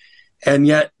Rogan, and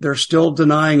yet they're still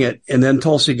denying it. And then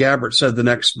Tulsi Gabbard said the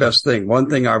next best thing, one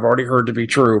thing I've already heard to be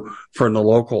true from the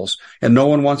locals, and no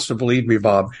one wants to believe me,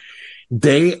 Bob.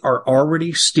 They are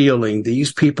already stealing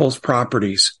these people's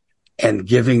properties and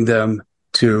giving them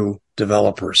to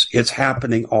developers. It's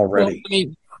happening already. Well, I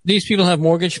mean, these people have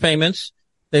mortgage payments.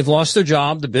 They've lost their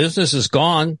job. The business is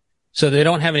gone. So they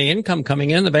don't have any income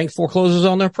coming in. The bank forecloses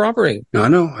on their property. I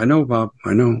know, Bob.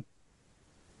 I know.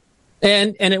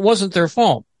 And it wasn't their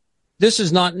fault. This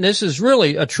is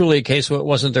really truly a case where it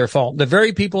wasn't their fault. The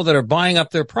very people that are buying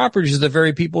up their properties are the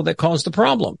very people that caused the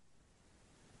problem.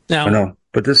 Now, I know,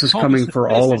 but this is coming for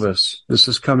all of us. This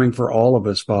is coming for all of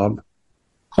us, Bob.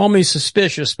 Call me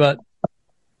suspicious, but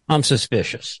I'm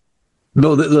suspicious.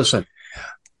 No, listen,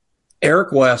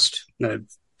 Eric West, I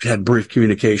had brief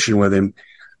communication with him.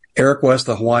 Eric West,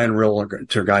 the Hawaiian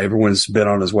realtor guy, everyone's been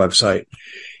on his website.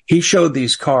 He showed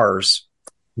these cars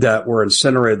that were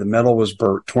incinerated. The metal was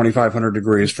burnt 2,500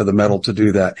 degrees for the metal to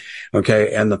do that.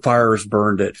 Okay. And the fires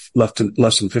burned at less than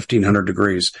 1,500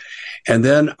 degrees. And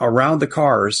then around the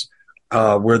cars,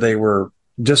 where they were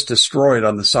just destroyed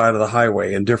on the side of the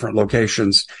highway in different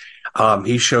locations,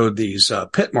 he showed these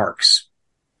pit marks.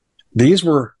 These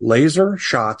were laser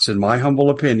shots, in my humble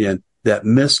opinion, that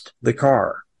missed the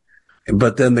car.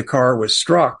 But then the car was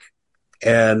struck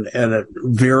and it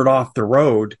veered off the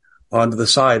road onto the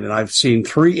side. And I've seen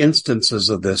 3 instances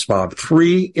of this, Bob,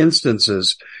 3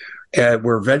 instances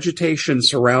where vegetation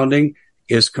surrounding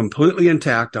is completely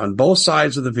intact on both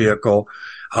sides of the vehicle.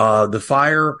 The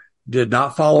fire did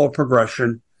not follow a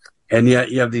progression. And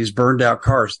yet you have these burned out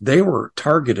cars. They were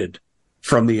targeted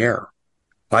from the air.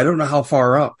 I don't know how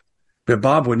far up, but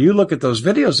Bob, when you look at those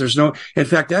videos, in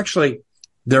fact, actually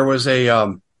there was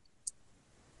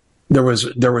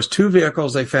there was 2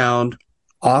 vehicles they found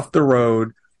off the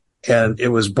road, and it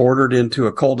was bordered into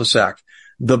a cul-de-sac.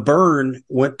 The burn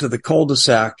went to the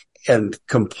cul-de-sac and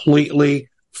completely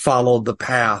followed the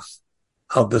path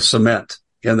of the cement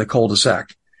in the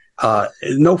cul-de-sac.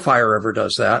 No fire ever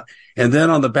does that. And then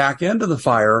on the back end of the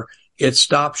fire, it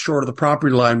stopped short of the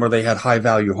property line where they had high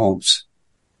value homes.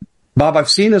 Bob, I've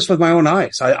seen this with my own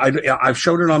eyes. I've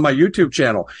showed it on my YouTube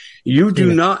channel. You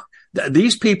do not,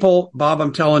 These people, Bob,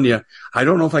 I'm telling you, I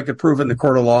don't know if I could prove it in the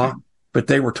court of law, but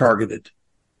they were targeted.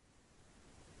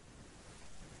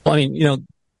 Well, I mean,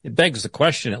 it begs the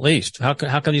question, at least, how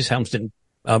come these homes didn't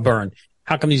burn?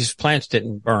 How come these plants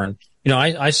didn't burn?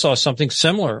 I saw something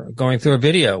similar going through a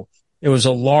video. It was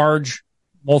a large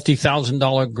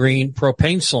multi-$1,000 green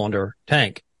propane cylinder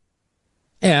tank.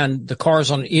 And the cars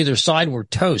on either side were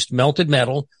toast, melted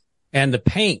metal, and the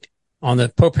paint on the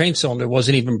propane cylinder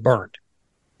wasn't even burned.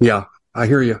 Yeah, I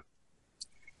hear you.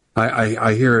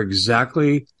 I hear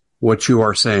exactly what you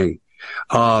are saying.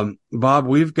 Bob,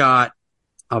 we've got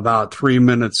about 3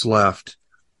 minutes left.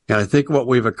 And I think what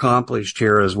we've accomplished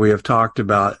here is we've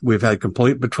had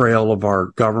complete betrayal of our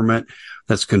government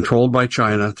that's controlled by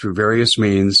China through various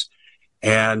means.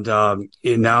 And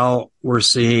now we're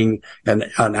seeing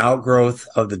an outgrowth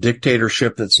of the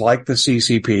dictatorship that's like the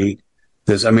CCP.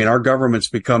 Our government's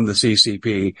become the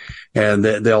CCP, and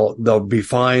they'll be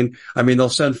fine. They'll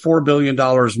send $4 billion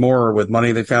more with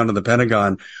money they found in the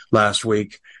Pentagon last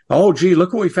week. Oh, gee,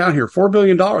 look what we found here. $4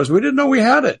 billion. We didn't know we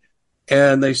had it.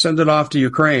 And they send it off to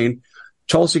Ukraine.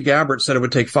 Tulsi Gabbard said it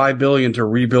would take $5 billion to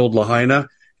rebuild Lahaina,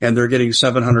 and they're getting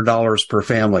 $700 per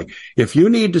family. If you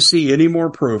need to see any more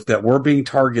proof that we're being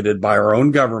targeted by our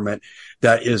own government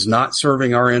that is not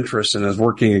serving our interests and is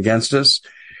working against us,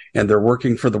 and they're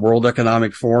working for the World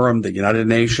Economic Forum, the United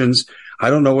Nations, I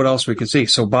don't know what else we can see.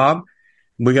 So, Bob,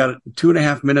 we got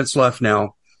 2.5 minutes left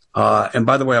now. And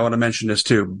by the way, I want to mention this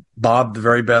too. Bob, the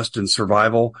very best in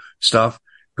survival stuff.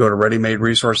 Go to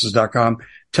readymaderesources.com.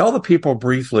 Tell the people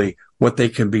briefly what they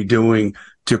can be doing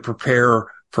to prepare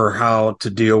for how to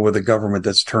deal with a government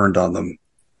that's turned on them.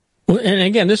 Well, and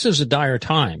again, this is a dire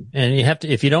time. And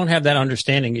if you don't have that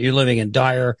understanding that you're living in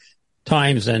dire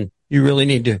times, then you really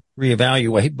need to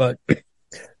reevaluate. But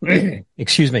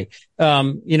excuse me.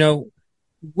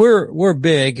 We're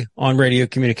big on radio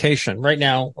communication right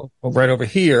now. Right over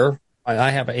here, I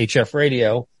have a HF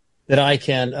radio that I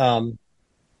can,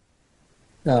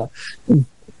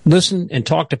 listen and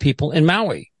talk to people in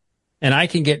Maui, and I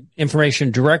can get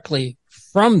information directly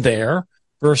from there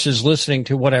versus listening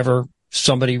to whatever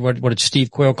somebody, what did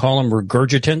Steve Quayle call them?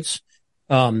 Regurgitants.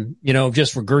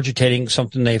 Just regurgitating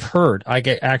something they've heard. I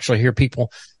actually hear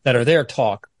people that are there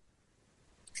talk.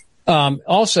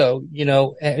 Also,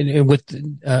 with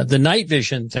the night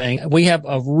vision thing, we have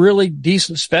a really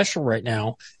decent special right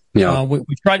now. Yeah. We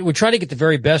try to get the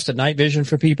very best of night vision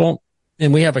for people,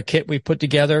 and we have a kit we put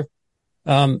together.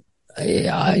 I'll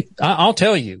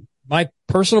tell you my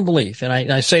personal belief, and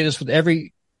I say this with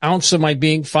every ounce of my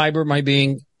being, fiber, my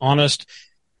being honest,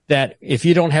 that if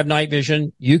you don't have night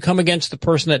vision, you come against the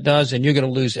person that does, and you're going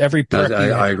to lose every prep.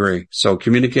 I agree. So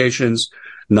communications,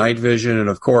 night vision, and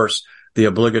of course, the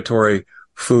obligatory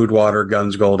food, water,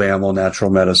 guns, gold, ammo,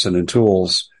 natural medicine, and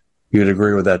tools. You'd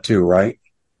agree with that too, right?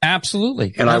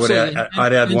 Absolutely. And Absolutely.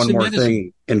 I'd add one more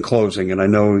thing in closing, and I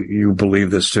know you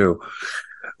believe this too.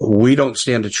 We don't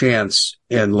stand a chance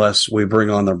unless we bring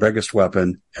on the biggest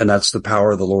weapon, and that's the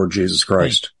power of the Lord Jesus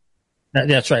Christ.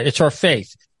 That's right. It's our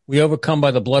faith. We overcome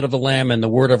by the blood of the Lamb and the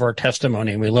word of our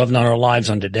testimony, and we love not our lives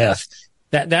unto death.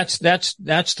 That's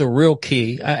the real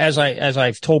key. As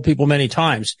I've told people many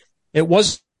times, it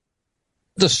was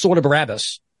the sword of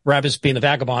Barabbas being the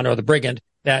vagabond or the brigand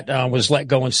that was let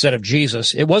go instead of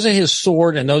Jesus. It wasn't his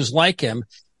sword and those like him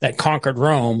that conquered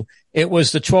Rome. It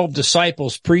was the 12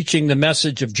 disciples preaching the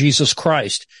message of Jesus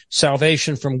Christ,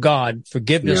 salvation from God,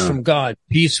 forgiveness from God,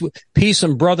 peace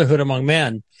and brotherhood among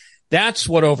men. That's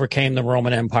what overcame the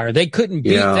Roman Empire. They couldn't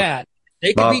beat that.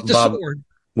 They could beat the sword.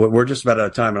 We're just about out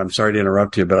of time, and I'm sorry to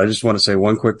interrupt you, but I just want to say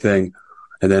one quick thing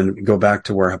and then go back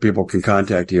to where people can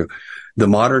contact you. The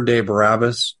modern day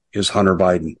Barabbas is Hunter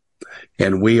Biden,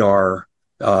 and we are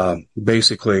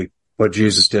basically what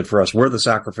Jesus did for us. We're the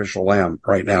sacrificial lamb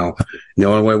right now. The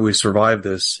only way we survive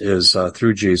this is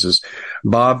through Jesus.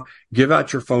 Bob, give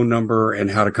out your phone number and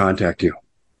how to contact you.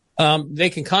 They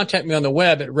can contact me on the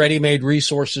web at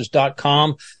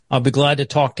readymaderesources.com. I'll be glad to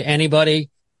talk to anybody.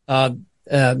 We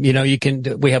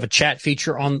have a chat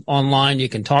feature online. You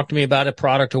can talk to me about a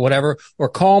product or whatever, or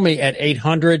call me at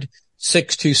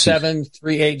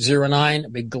 800-627-3809. I'll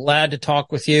be glad to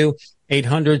talk with you.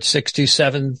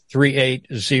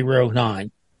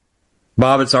 800-627-3809.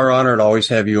 Bob, it's our honor to always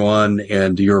have you on,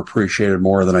 and you're appreciated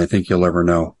more than I think you'll ever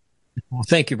know. Well,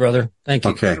 thank you, brother. Thank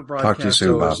you. Okay. Talk to you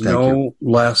soon, Bob. Thank you.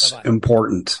 Less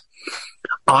important.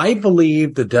 I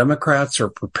believe the Democrats are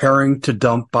preparing to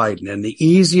dump Biden, and the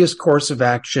easiest course of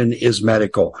action is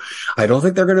medical. I don't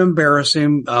think they're going to embarrass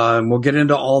him. We'll get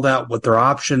into all that, what their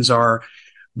options are,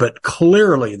 but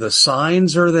clearly the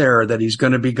signs are there that he's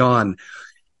going to be gone.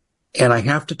 And I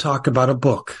have to talk about a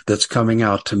book that's coming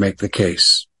out to make the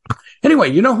case. Anyway,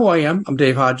 you know who I am. I'm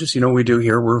Dave Hodges. You know what we do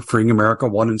here. We're freeing America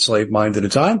one enslaved mind at a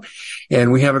time.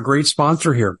 And we have a great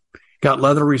sponsor here. Got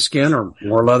leathery skin or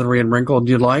more leathery and wrinkled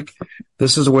you'd like?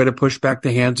 This is a way to push back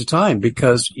the hands of time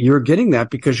because you're getting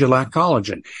that because you lack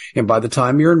collagen. And by the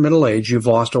time you're in middle age, you've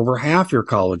lost over half your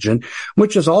collagen,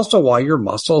 which is also why your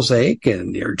muscles ache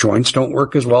and your joints don't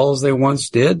work as well as they once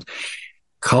did.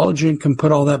 Collagen can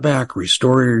put all that back,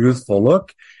 restore your youthful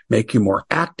look, make you more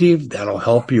active. That'll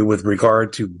help you with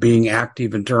regard to being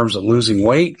active in terms of losing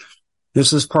weight.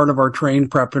 This is part of our train,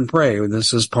 prep, and pray.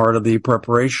 This is part of the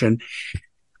preparation.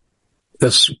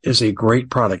 This is a great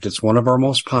product. It's one of our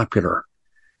most popular.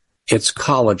 It's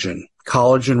collagen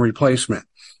replacement.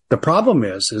 The problem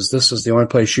is this is the only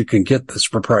place you can get this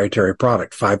proprietary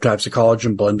product. 5 types of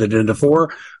collagen blended into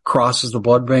 4, crosses the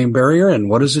blood-brain barrier, and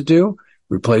what does it do?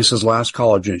 Replaces lost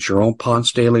collagen. It's your own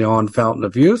Ponce de Leon fountain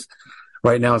of youth.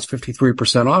 Right now it's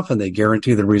 53% off, and they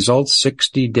guarantee the results,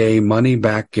 60-day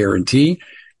money-back guarantee,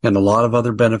 and a lot of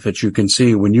other benefits you can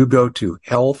see when you go to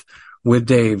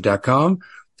healthwithdave.com.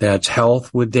 That's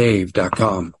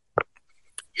healthwithdave.com.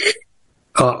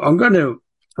 I'm going to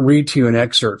read to you an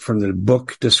excerpt from the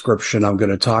book description I'm going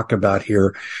to talk about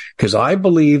here, because I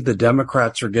believe the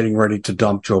Democrats are getting ready to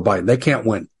dump Joe Biden. They can't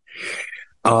win.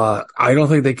 I don't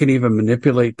think they can even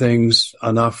manipulate things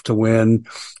enough to win,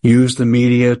 use the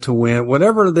media to win,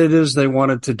 whatever it is they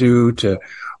wanted to do to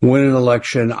win an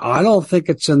election. I don't think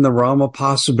it's in the realm of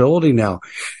possibility now.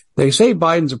 They say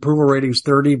Biden's approval rating's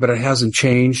 30, but it hasn't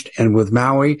changed. And with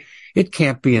Maui, it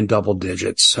can't be in double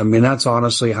digits. I mean, that's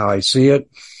honestly how I see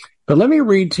it. But let me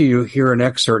read to you here an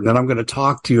excerpt, and then I'm going to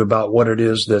talk to you about what it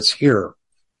is that's here.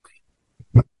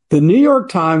 The New York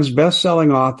Times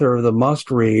bestselling author of the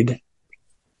must-read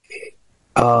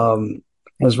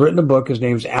has written a book. His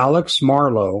name's Alex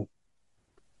Marlow,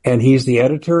 and he's the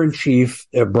editor-in-chief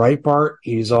at Breitbart.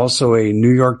 He's also a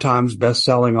New York Times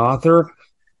best-selling author.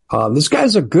 This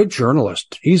guy's a good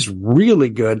journalist. He's really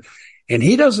good, and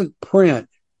he doesn't print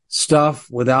stuff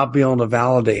without being able to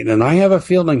validate. And I have a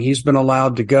feeling he's been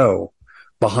allowed to go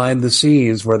behind the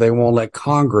scenes where they won't let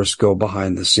Congress go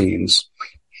behind the scenes.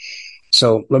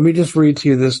 So let me just read to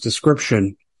you this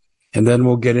description, and then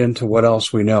we'll get into what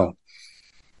else we know.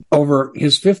 Over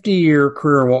his 50-year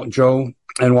career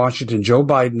in Washington, Joe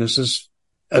Biden, this is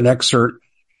an excerpt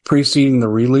preceding the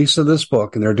release of this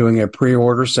book, and they're doing a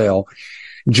pre-order sale.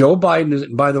 Joe Biden is,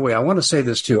 by the way, I want to say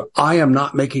this too. I am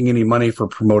not making any money for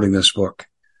promoting this book.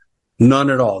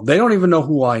 None at all. They don't even know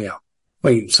who I am.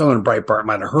 Wait, someone in Breitbart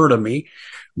might have heard of me,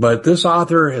 but this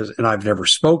author has, and I've never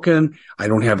spoken. I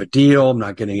don't have a deal. I'm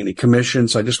not getting any commission.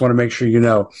 So I just want to make sure you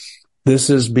know this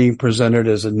is being presented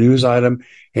as a news item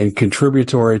and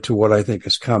contributory to what I think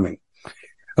is coming.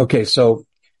 Okay, so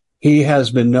he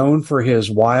has been known for his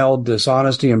wild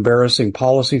dishonesty, embarrassing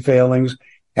policy failings,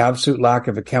 absolute lack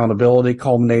of accountability,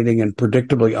 culminating in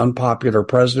predictably unpopular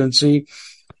presidency.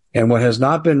 And what has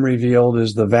not been revealed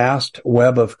is the vast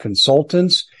web of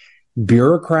consultants,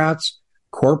 bureaucrats,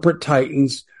 corporate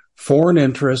titans, foreign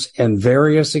interests, and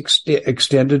various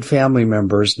extended family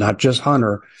members, not just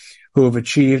Hunter, who have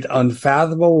achieved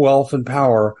unfathomable wealth and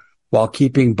power while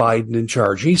keeping Biden in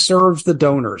charge. He serves the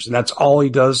donors, and that's all he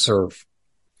does serve.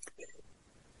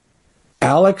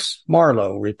 Alex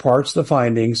Marlow reports the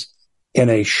findings in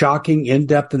a shocking,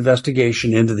 in-depth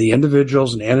investigation into the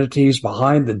individuals and entities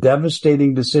behind the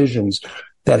devastating decisions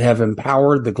that have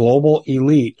empowered the global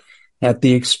elite at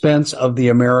the expense of the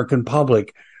American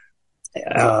public.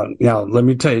 Now, let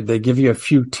me tell you, they give you a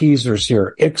few teasers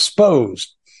here.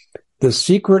 Exposed the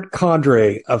secret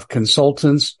cadre of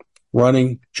consultants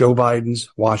running Joe Biden's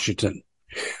Washington.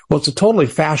 Well, it's a totally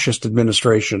fascist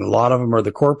administration. A lot of them are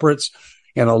the corporates,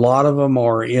 and a lot of them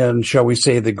are in, shall we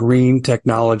say, the green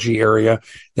technology area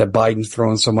that Biden's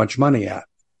throwing so much money at.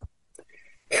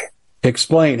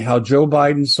 Explain how Joe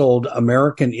Biden sold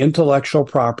American intellectual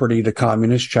property to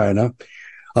communist China,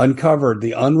 uncovered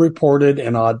the unreported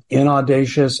and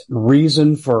inaudacious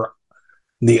reason for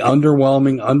the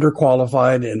underwhelming,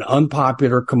 underqualified, and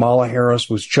unpopular Kamala Harris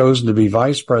was chosen to be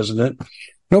vice president.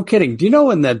 No kidding. Do you know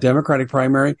in that Democratic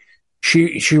primary,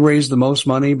 she raised the most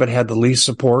money but had the least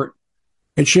support?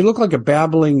 And she looked like a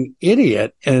babbling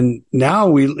idiot. And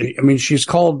now she's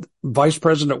called vice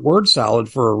president word salad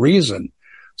for a reason.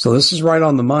 So this is right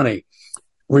on the money.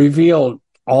 Revealed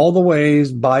all the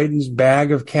ways Biden's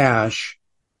bag of cash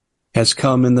has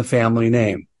come in the family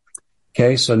name.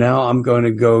 Okay, so now I'm going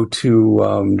to go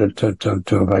to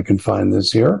if I can find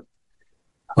this here.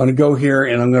 I'm going to go here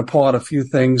and I'm going to pull out a few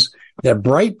things that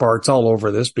Breitbart's all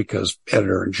over this because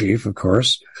editor-in-chief, of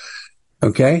course.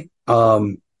 Okay.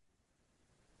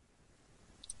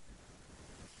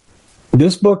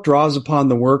 This book draws upon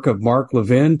the work of Mark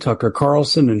Levin, Tucker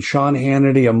Carlson, and Sean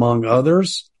Hannity, among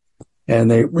others, and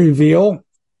they reveal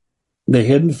the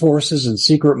hidden forces and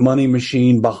secret money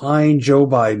machine behind Joe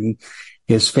Biden,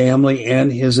 his family,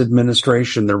 and his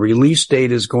administration. The release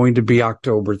date is going to be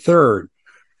October 3rd.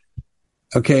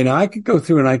 Okay, now I could go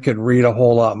through and I could read a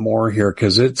whole lot more here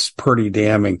because it's pretty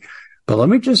damning. But let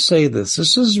me just say this.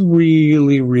 This is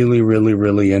really, really, really,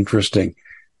 really interesting.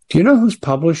 Do you know who's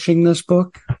publishing this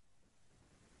book?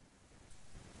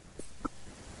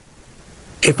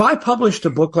 If I published a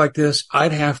book like this,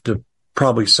 I'd have to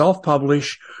probably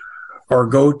self-publish or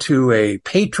go to a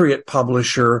patriot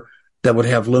publisher that would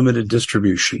have limited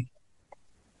distribution.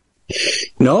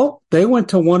 No, they went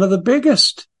to one of the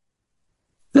biggest.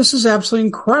 This is absolutely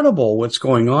incredible what's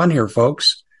going on here,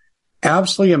 folks.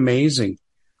 Absolutely amazing.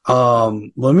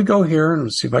 Let me go here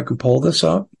and see if I can pull this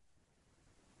up.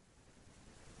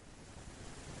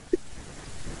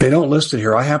 They don't list it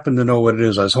here. I happen to know what it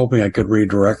is. I was hoping I could read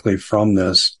directly from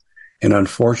this, and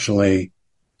unfortunately,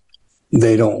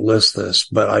 they don't list this,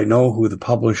 but I know who the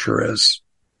publisher is.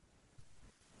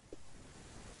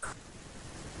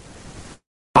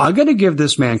 I'm going to give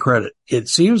this man credit. It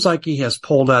seems like he has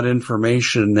pulled out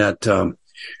information that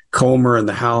Comer and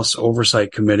the House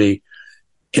Oversight Committee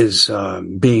is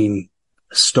being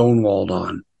stonewalled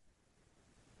on.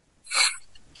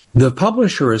 The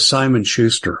publisher is Simon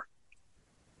Schuster.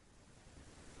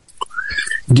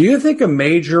 Do you think a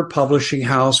major publishing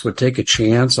house would take a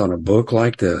chance on a book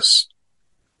like this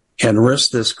and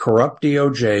risk this corrupt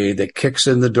DOJ that kicks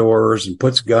in the doors and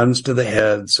puts guns to the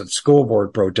heads of school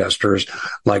board protesters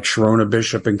like Sharona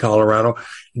Bishop in Colorado?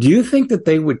 Do you think that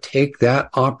they would take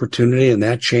that opportunity and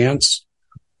that chance?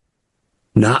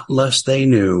 Not unless they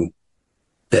knew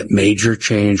that major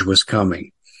change was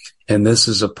coming. And this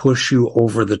is a push you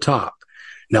over the top.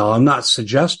 Now, I'm not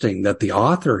suggesting that the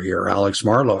author here, Alex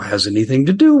Marlow, has anything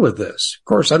to do with this. Of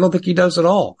course, I don't think he does at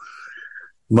all.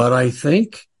 But I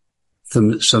think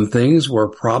some things were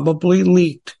probably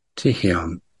leaked to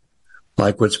him,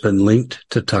 like what's been linked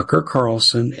to Tucker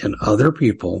Carlson and other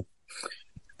people,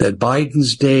 that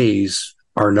Biden's days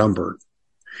are numbered.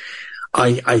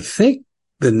 I think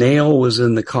the nail was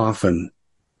in the coffin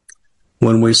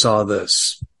when we saw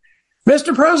this.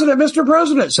 Mr.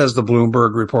 President, says the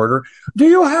Bloomberg reporter, do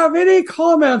you have any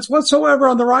comments whatsoever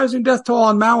on the rising death toll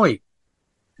on Maui?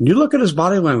 And you look at his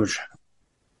body language.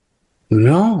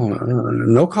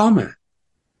 No comment.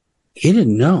 He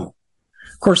didn't know.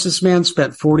 Of course, this man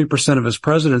spent 40% of his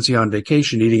presidency on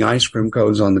vacation eating ice cream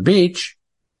cones on the beach.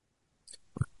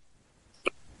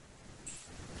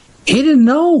 He didn't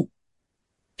know.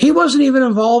 He wasn't even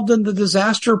involved in the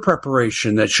disaster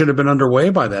preparation that should have been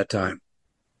underway by that time.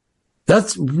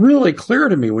 That's really clear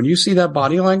to me when you see that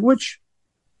body language.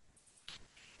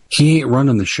 He ain't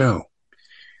running the show.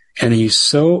 And he's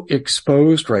so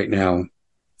exposed right now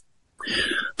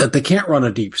that they can't run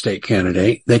a deep state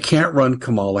candidate. They can't run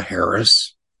Kamala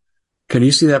Harris. Can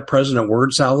you see that president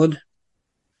word salad?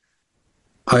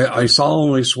 I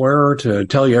solemnly swear to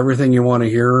tell you everything you want to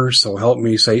hear, so help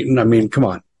me Satan. I mean, come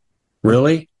on.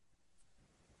 Really?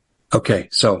 Okay,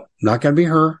 so not going to be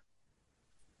her.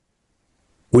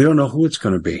 We don't know who it's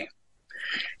going to be.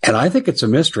 And I think it's a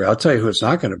mystery. I'll tell you who it's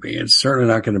not going to be. It's certainly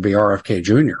not going to be RFK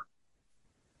Jr.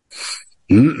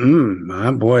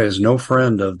 My boy is no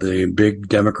friend of the big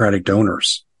Democratic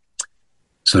donors.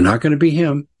 So not going to be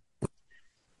him.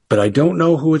 But I don't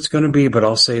know who it's going to be, but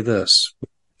I'll say this.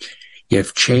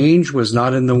 If change was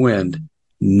not in the wind,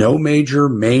 no major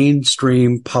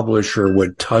mainstream publisher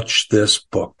would touch this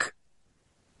book.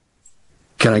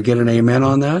 Can I get an amen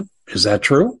on that? Is that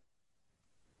true?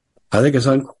 I think it's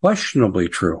unquestionably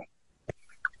true.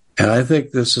 And I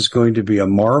think this is going to be a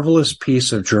marvelous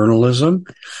piece of journalism.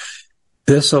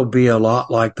 This will be a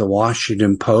lot like the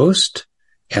Washington Post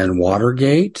and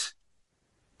Watergate.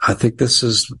 I think this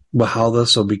is how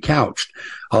this will be couched.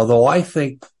 Although I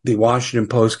think the Washington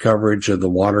Post coverage of the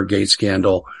Watergate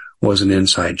scandal was an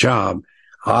inside job,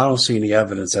 I don't see any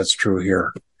evidence that's true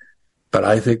here. But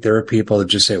I think there are people that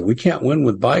just say, we can't win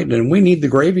with Biden, and we need the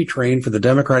gravy train for the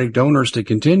Democratic donors to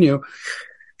continue.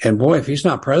 And boy, if he's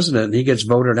not president and he gets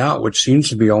voted out, which seems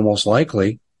to be almost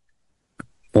likely,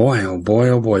 boy, oh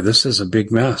boy, this is a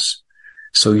big mess.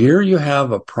 So here you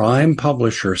have a prime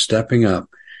publisher stepping up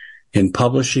in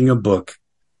publishing a book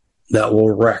that will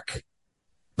wreck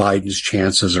Biden's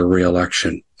chances of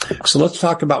re-election. So let's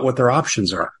talk about what their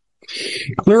options are.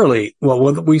 Clearly, well,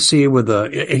 what we see with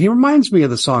he reminds me of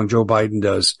the song Joe Biden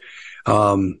does.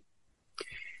 I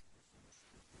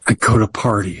go to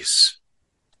parties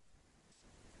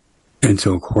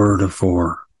until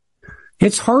 3:45.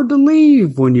 It's hard to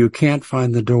leave when you can't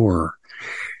find the door.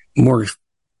 more.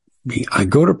 I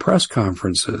go to press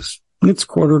conferences. It's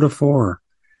 3:45.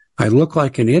 I look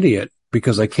like an idiot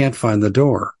because I can't find the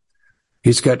door.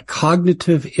 He's got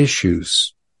cognitive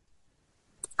issues,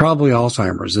 probably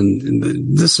Alzheimer's,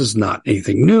 and this is not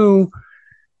anything new.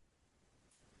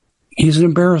 He's an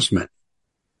embarrassment.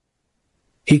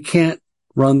 He can't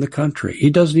run the country. He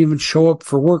doesn't even show up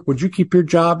for work. Would you keep your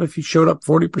job if you showed up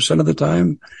 40% of the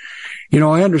time?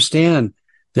 I understand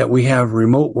that we have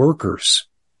remote workers,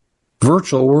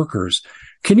 virtual workers.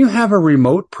 Can you have a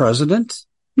remote president?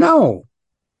 No.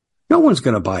 No one's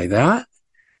going to buy that.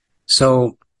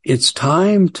 So it's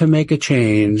time to make a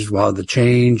change while the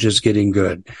change is getting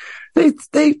good. They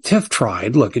have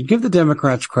tried. Look, and give the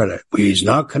Democrats credit. He's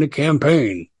not going to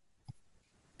campaign.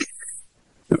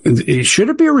 Should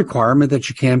it be a requirement that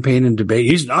you campaign and debate?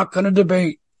 He's not going to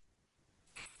debate.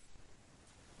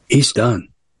 He's done.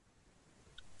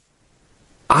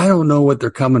 I don't know what they're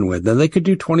coming with. Now, they could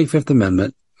do 25th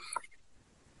Amendment,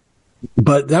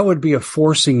 but that would be a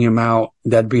forcing him out.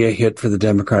 That'd be a hit for the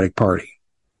Democratic Party.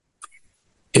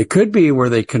 It could be where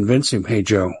they convince him, hey,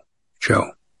 Joe,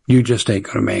 you just ain't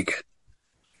going to make it.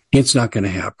 It's not going to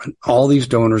happen. All these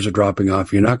donors are dropping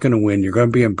off. You're not going to win. You're going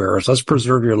to be embarrassed. Let's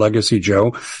preserve your legacy,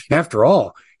 Joe. After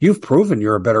all, you've proven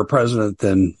you're a better president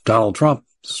than Donald Trump.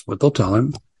 That's what they'll tell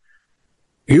him.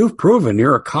 You've proven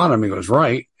your economy was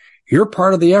right. You're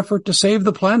part of the effort to save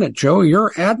the planet, Joe.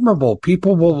 You're admirable.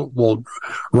 People will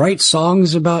write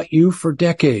songs about you for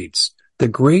decades. The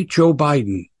great Joe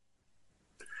Biden.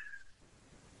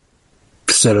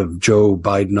 Instead of Joe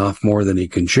Biden off more than he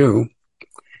can chew.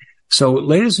 So,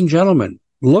 ladies and gentlemen,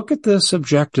 look at this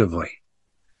objectively.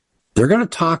 They're going to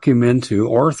talk him into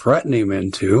or threaten him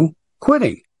into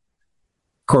quitting.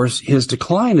 Of course, his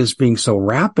decline is being so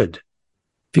rapid.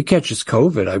 If he catches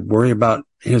COVID, I worry about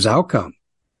his outcome.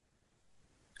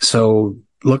 So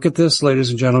look at this, ladies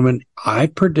and gentlemen. I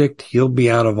predict he'll be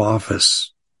out of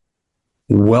office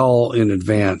well in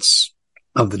advance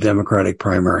of the Democratic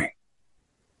primary.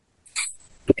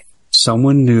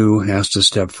 Someone new has to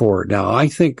step forward. Now, I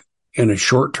think in a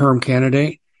short-term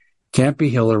candidate, can't be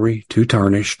Hillary, too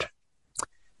tarnished,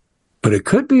 but it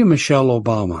could be Michelle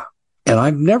Obama. And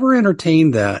I've never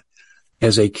entertained that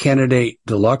as a candidate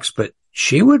deluxe, but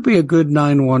she would be a good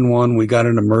 911. We got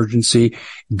an emergency,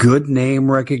 good name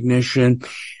recognition.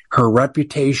 Her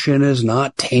reputation is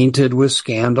not tainted with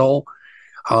scandal.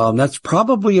 That's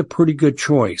probably a pretty good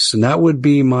choice. And that would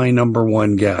be my number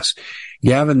one guess.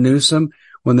 Gavin Newsom,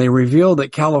 when they revealed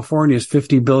that California is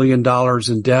 $50 billion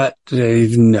in debt,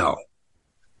 no.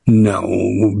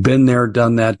 Been there,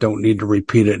 done that. Don't need to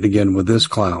repeat it again with this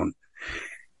clown.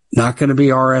 Not going to be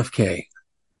RFK.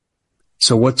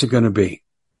 So what's it going to be?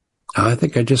 I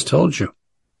think I just told you.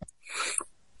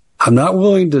 I'm not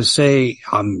willing to say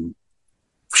I'm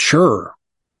sure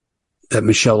that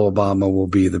Michelle Obama will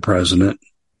be the president,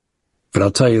 but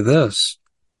I'll tell you this.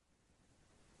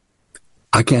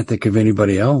 I can't think of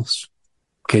anybody else.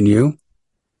 Can you?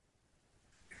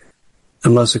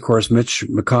 Unless, of course, Mitch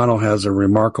McConnell has a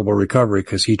remarkable recovery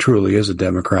because he truly is a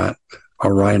Democrat,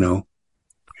 a rhino.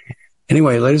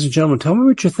 Anyway, ladies and gentlemen, tell me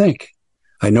what you think.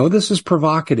 I know this is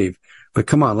provocative, but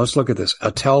come on, let's look at this.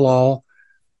 A tell-all,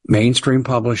 mainstream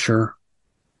publisher,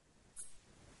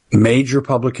 major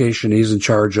publication he's in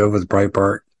charge of with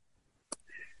Breitbart.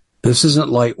 This isn't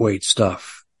lightweight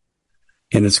stuff,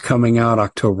 and it's coming out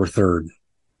October 3rd,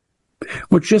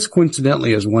 which just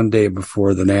coincidentally is one day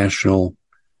before the National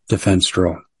Defense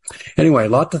Drill. Anyway, a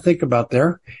lot to think about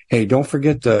there. Hey, don't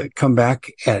forget to come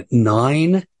back at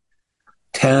 9:10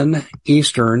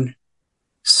 Eastern,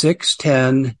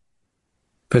 6:10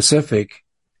 Pacific,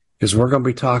 because we're going to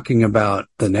be talking about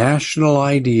the national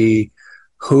ID,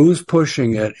 who's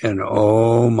pushing it, and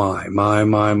oh my.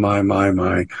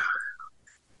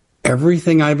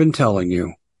 Everything I've been telling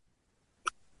you.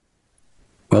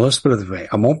 Well, let's put it this way.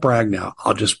 I won't brag now.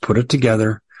 I'll just put it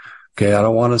together. Okay, I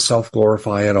don't want to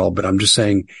self-glorify at all, but I'm just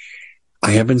saying,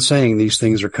 I have been saying these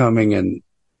things are coming, and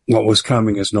what was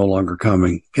coming is no longer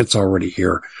coming. It's already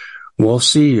here. We'll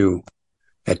see you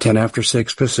at 10 after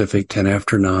 6 Pacific, 10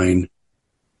 after 9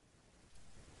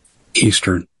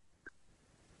 Eastern.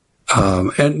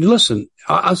 And listen,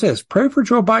 I'll say this, pray for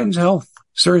Joe Biden's health.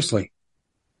 Seriously.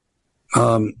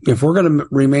 If we're going to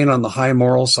remain on the high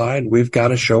moral side, we've got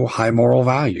to show high moral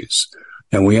values,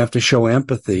 and we have to show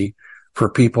empathy for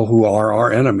people who are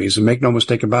our enemies. And make no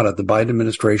mistake about it, the Biden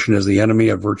administration is the enemy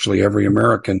of virtually every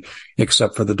American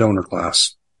except for the donor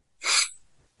class.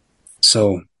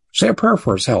 So say a prayer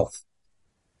for his health.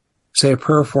 Say a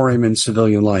prayer for him in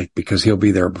civilian life, because he'll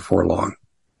be there before long.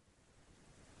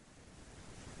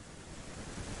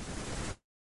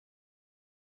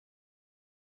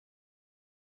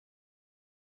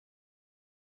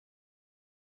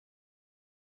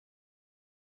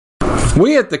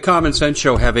 We at the Common Sense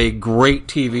Show have a great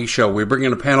TV show. We bring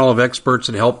in a panel of experts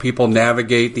and help people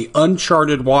navigate the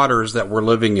uncharted waters that we're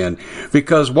living in.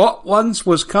 Because what once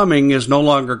was coming is no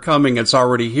longer coming. It's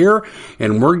already here,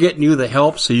 and we're getting you the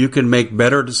help so you can make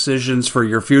better decisions for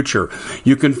your future.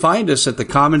 You can find us at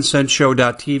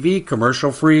thecommonsenseshow.tv,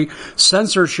 commercial-free,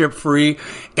 censorship-free,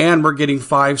 and we're getting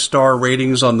 5-star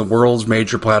ratings on the world's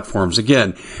major platforms.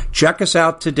 Again, check us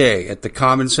out today at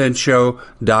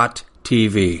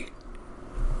thecommonsenseshow.tv.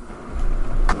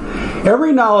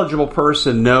 Every knowledgeable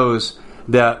person knows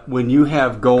that when you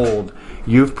have gold,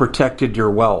 you've protected your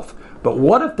wealth. But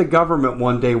what if the government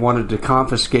one day wanted to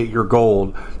confiscate your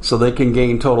gold so they can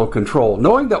gain total control,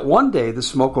 knowing that one day the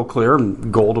smoke will clear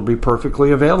and gold will be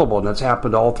perfectly available, and that's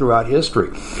happened all throughout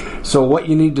history. So what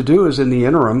you need to do is, in the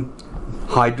interim,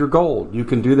 hide your gold. You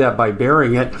can do that by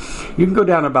burying it. You can go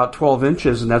down about 12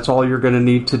 inches, and that's all you're going to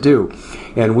need to do.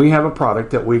 And we have a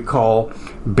product that we call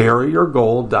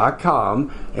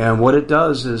buryyourgold.com, and what it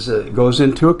does is it goes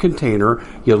into a container.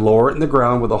 You lower it in the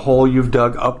ground with a hole you've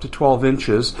dug up to 12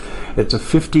 inches. It's a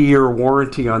 50-year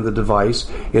warranty on the device.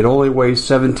 It only weighs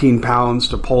 17 pounds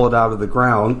to pull it out of the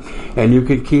ground, and you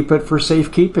can keep it for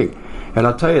safekeeping. And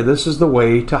I'll tell you, this is the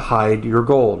way to hide your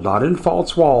gold, not in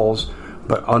false walls,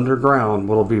 but underground.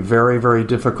 Will be very, very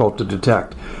difficult to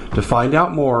detect. To find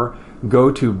out more,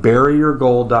 go to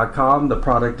buryyourgold.com. The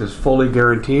product is fully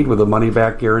guaranteed with a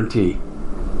money-back guarantee.